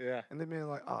top, and then being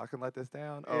like, "Oh, I can let this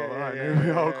down. Oh, all right, maybe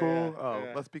we all cool.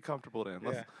 Let's be comfortable then.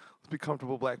 Let's be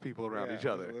comfortable black people around each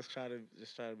other. Let's try to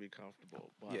be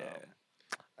comfortable." But,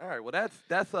 all right. Well,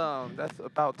 that's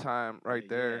about time right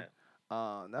there.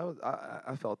 That was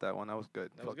I felt that one. That was good.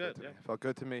 That was good. Felt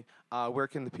good to me. Where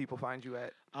can the people find you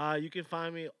at? You can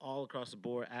find me all across the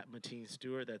board at Mateen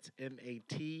Stewart. That's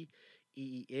MATEENSTEWART.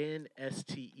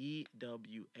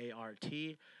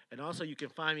 And also, you can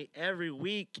find me every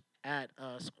week at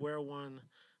Square One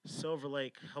Silver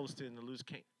Lake, hosting the Loose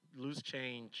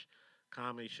Change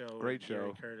comedy show. Great show.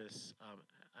 Gary Curtis,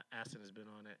 Aston has been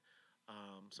on it.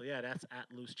 So yeah, that's at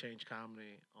Loose Change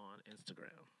Comedy on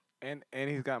Instagram. And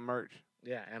he's got merch.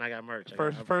 Yeah, and I got merch.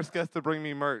 First guest to bring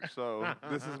me merch, so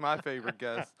this is my favorite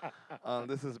guest.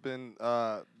 This has been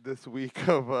this week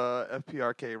of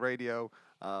FPRK Radio.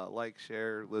 Like,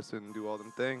 share, listen, do all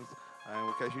them things. And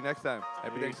we'll catch you next time.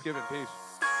 Happy Thanksgiving. Peace.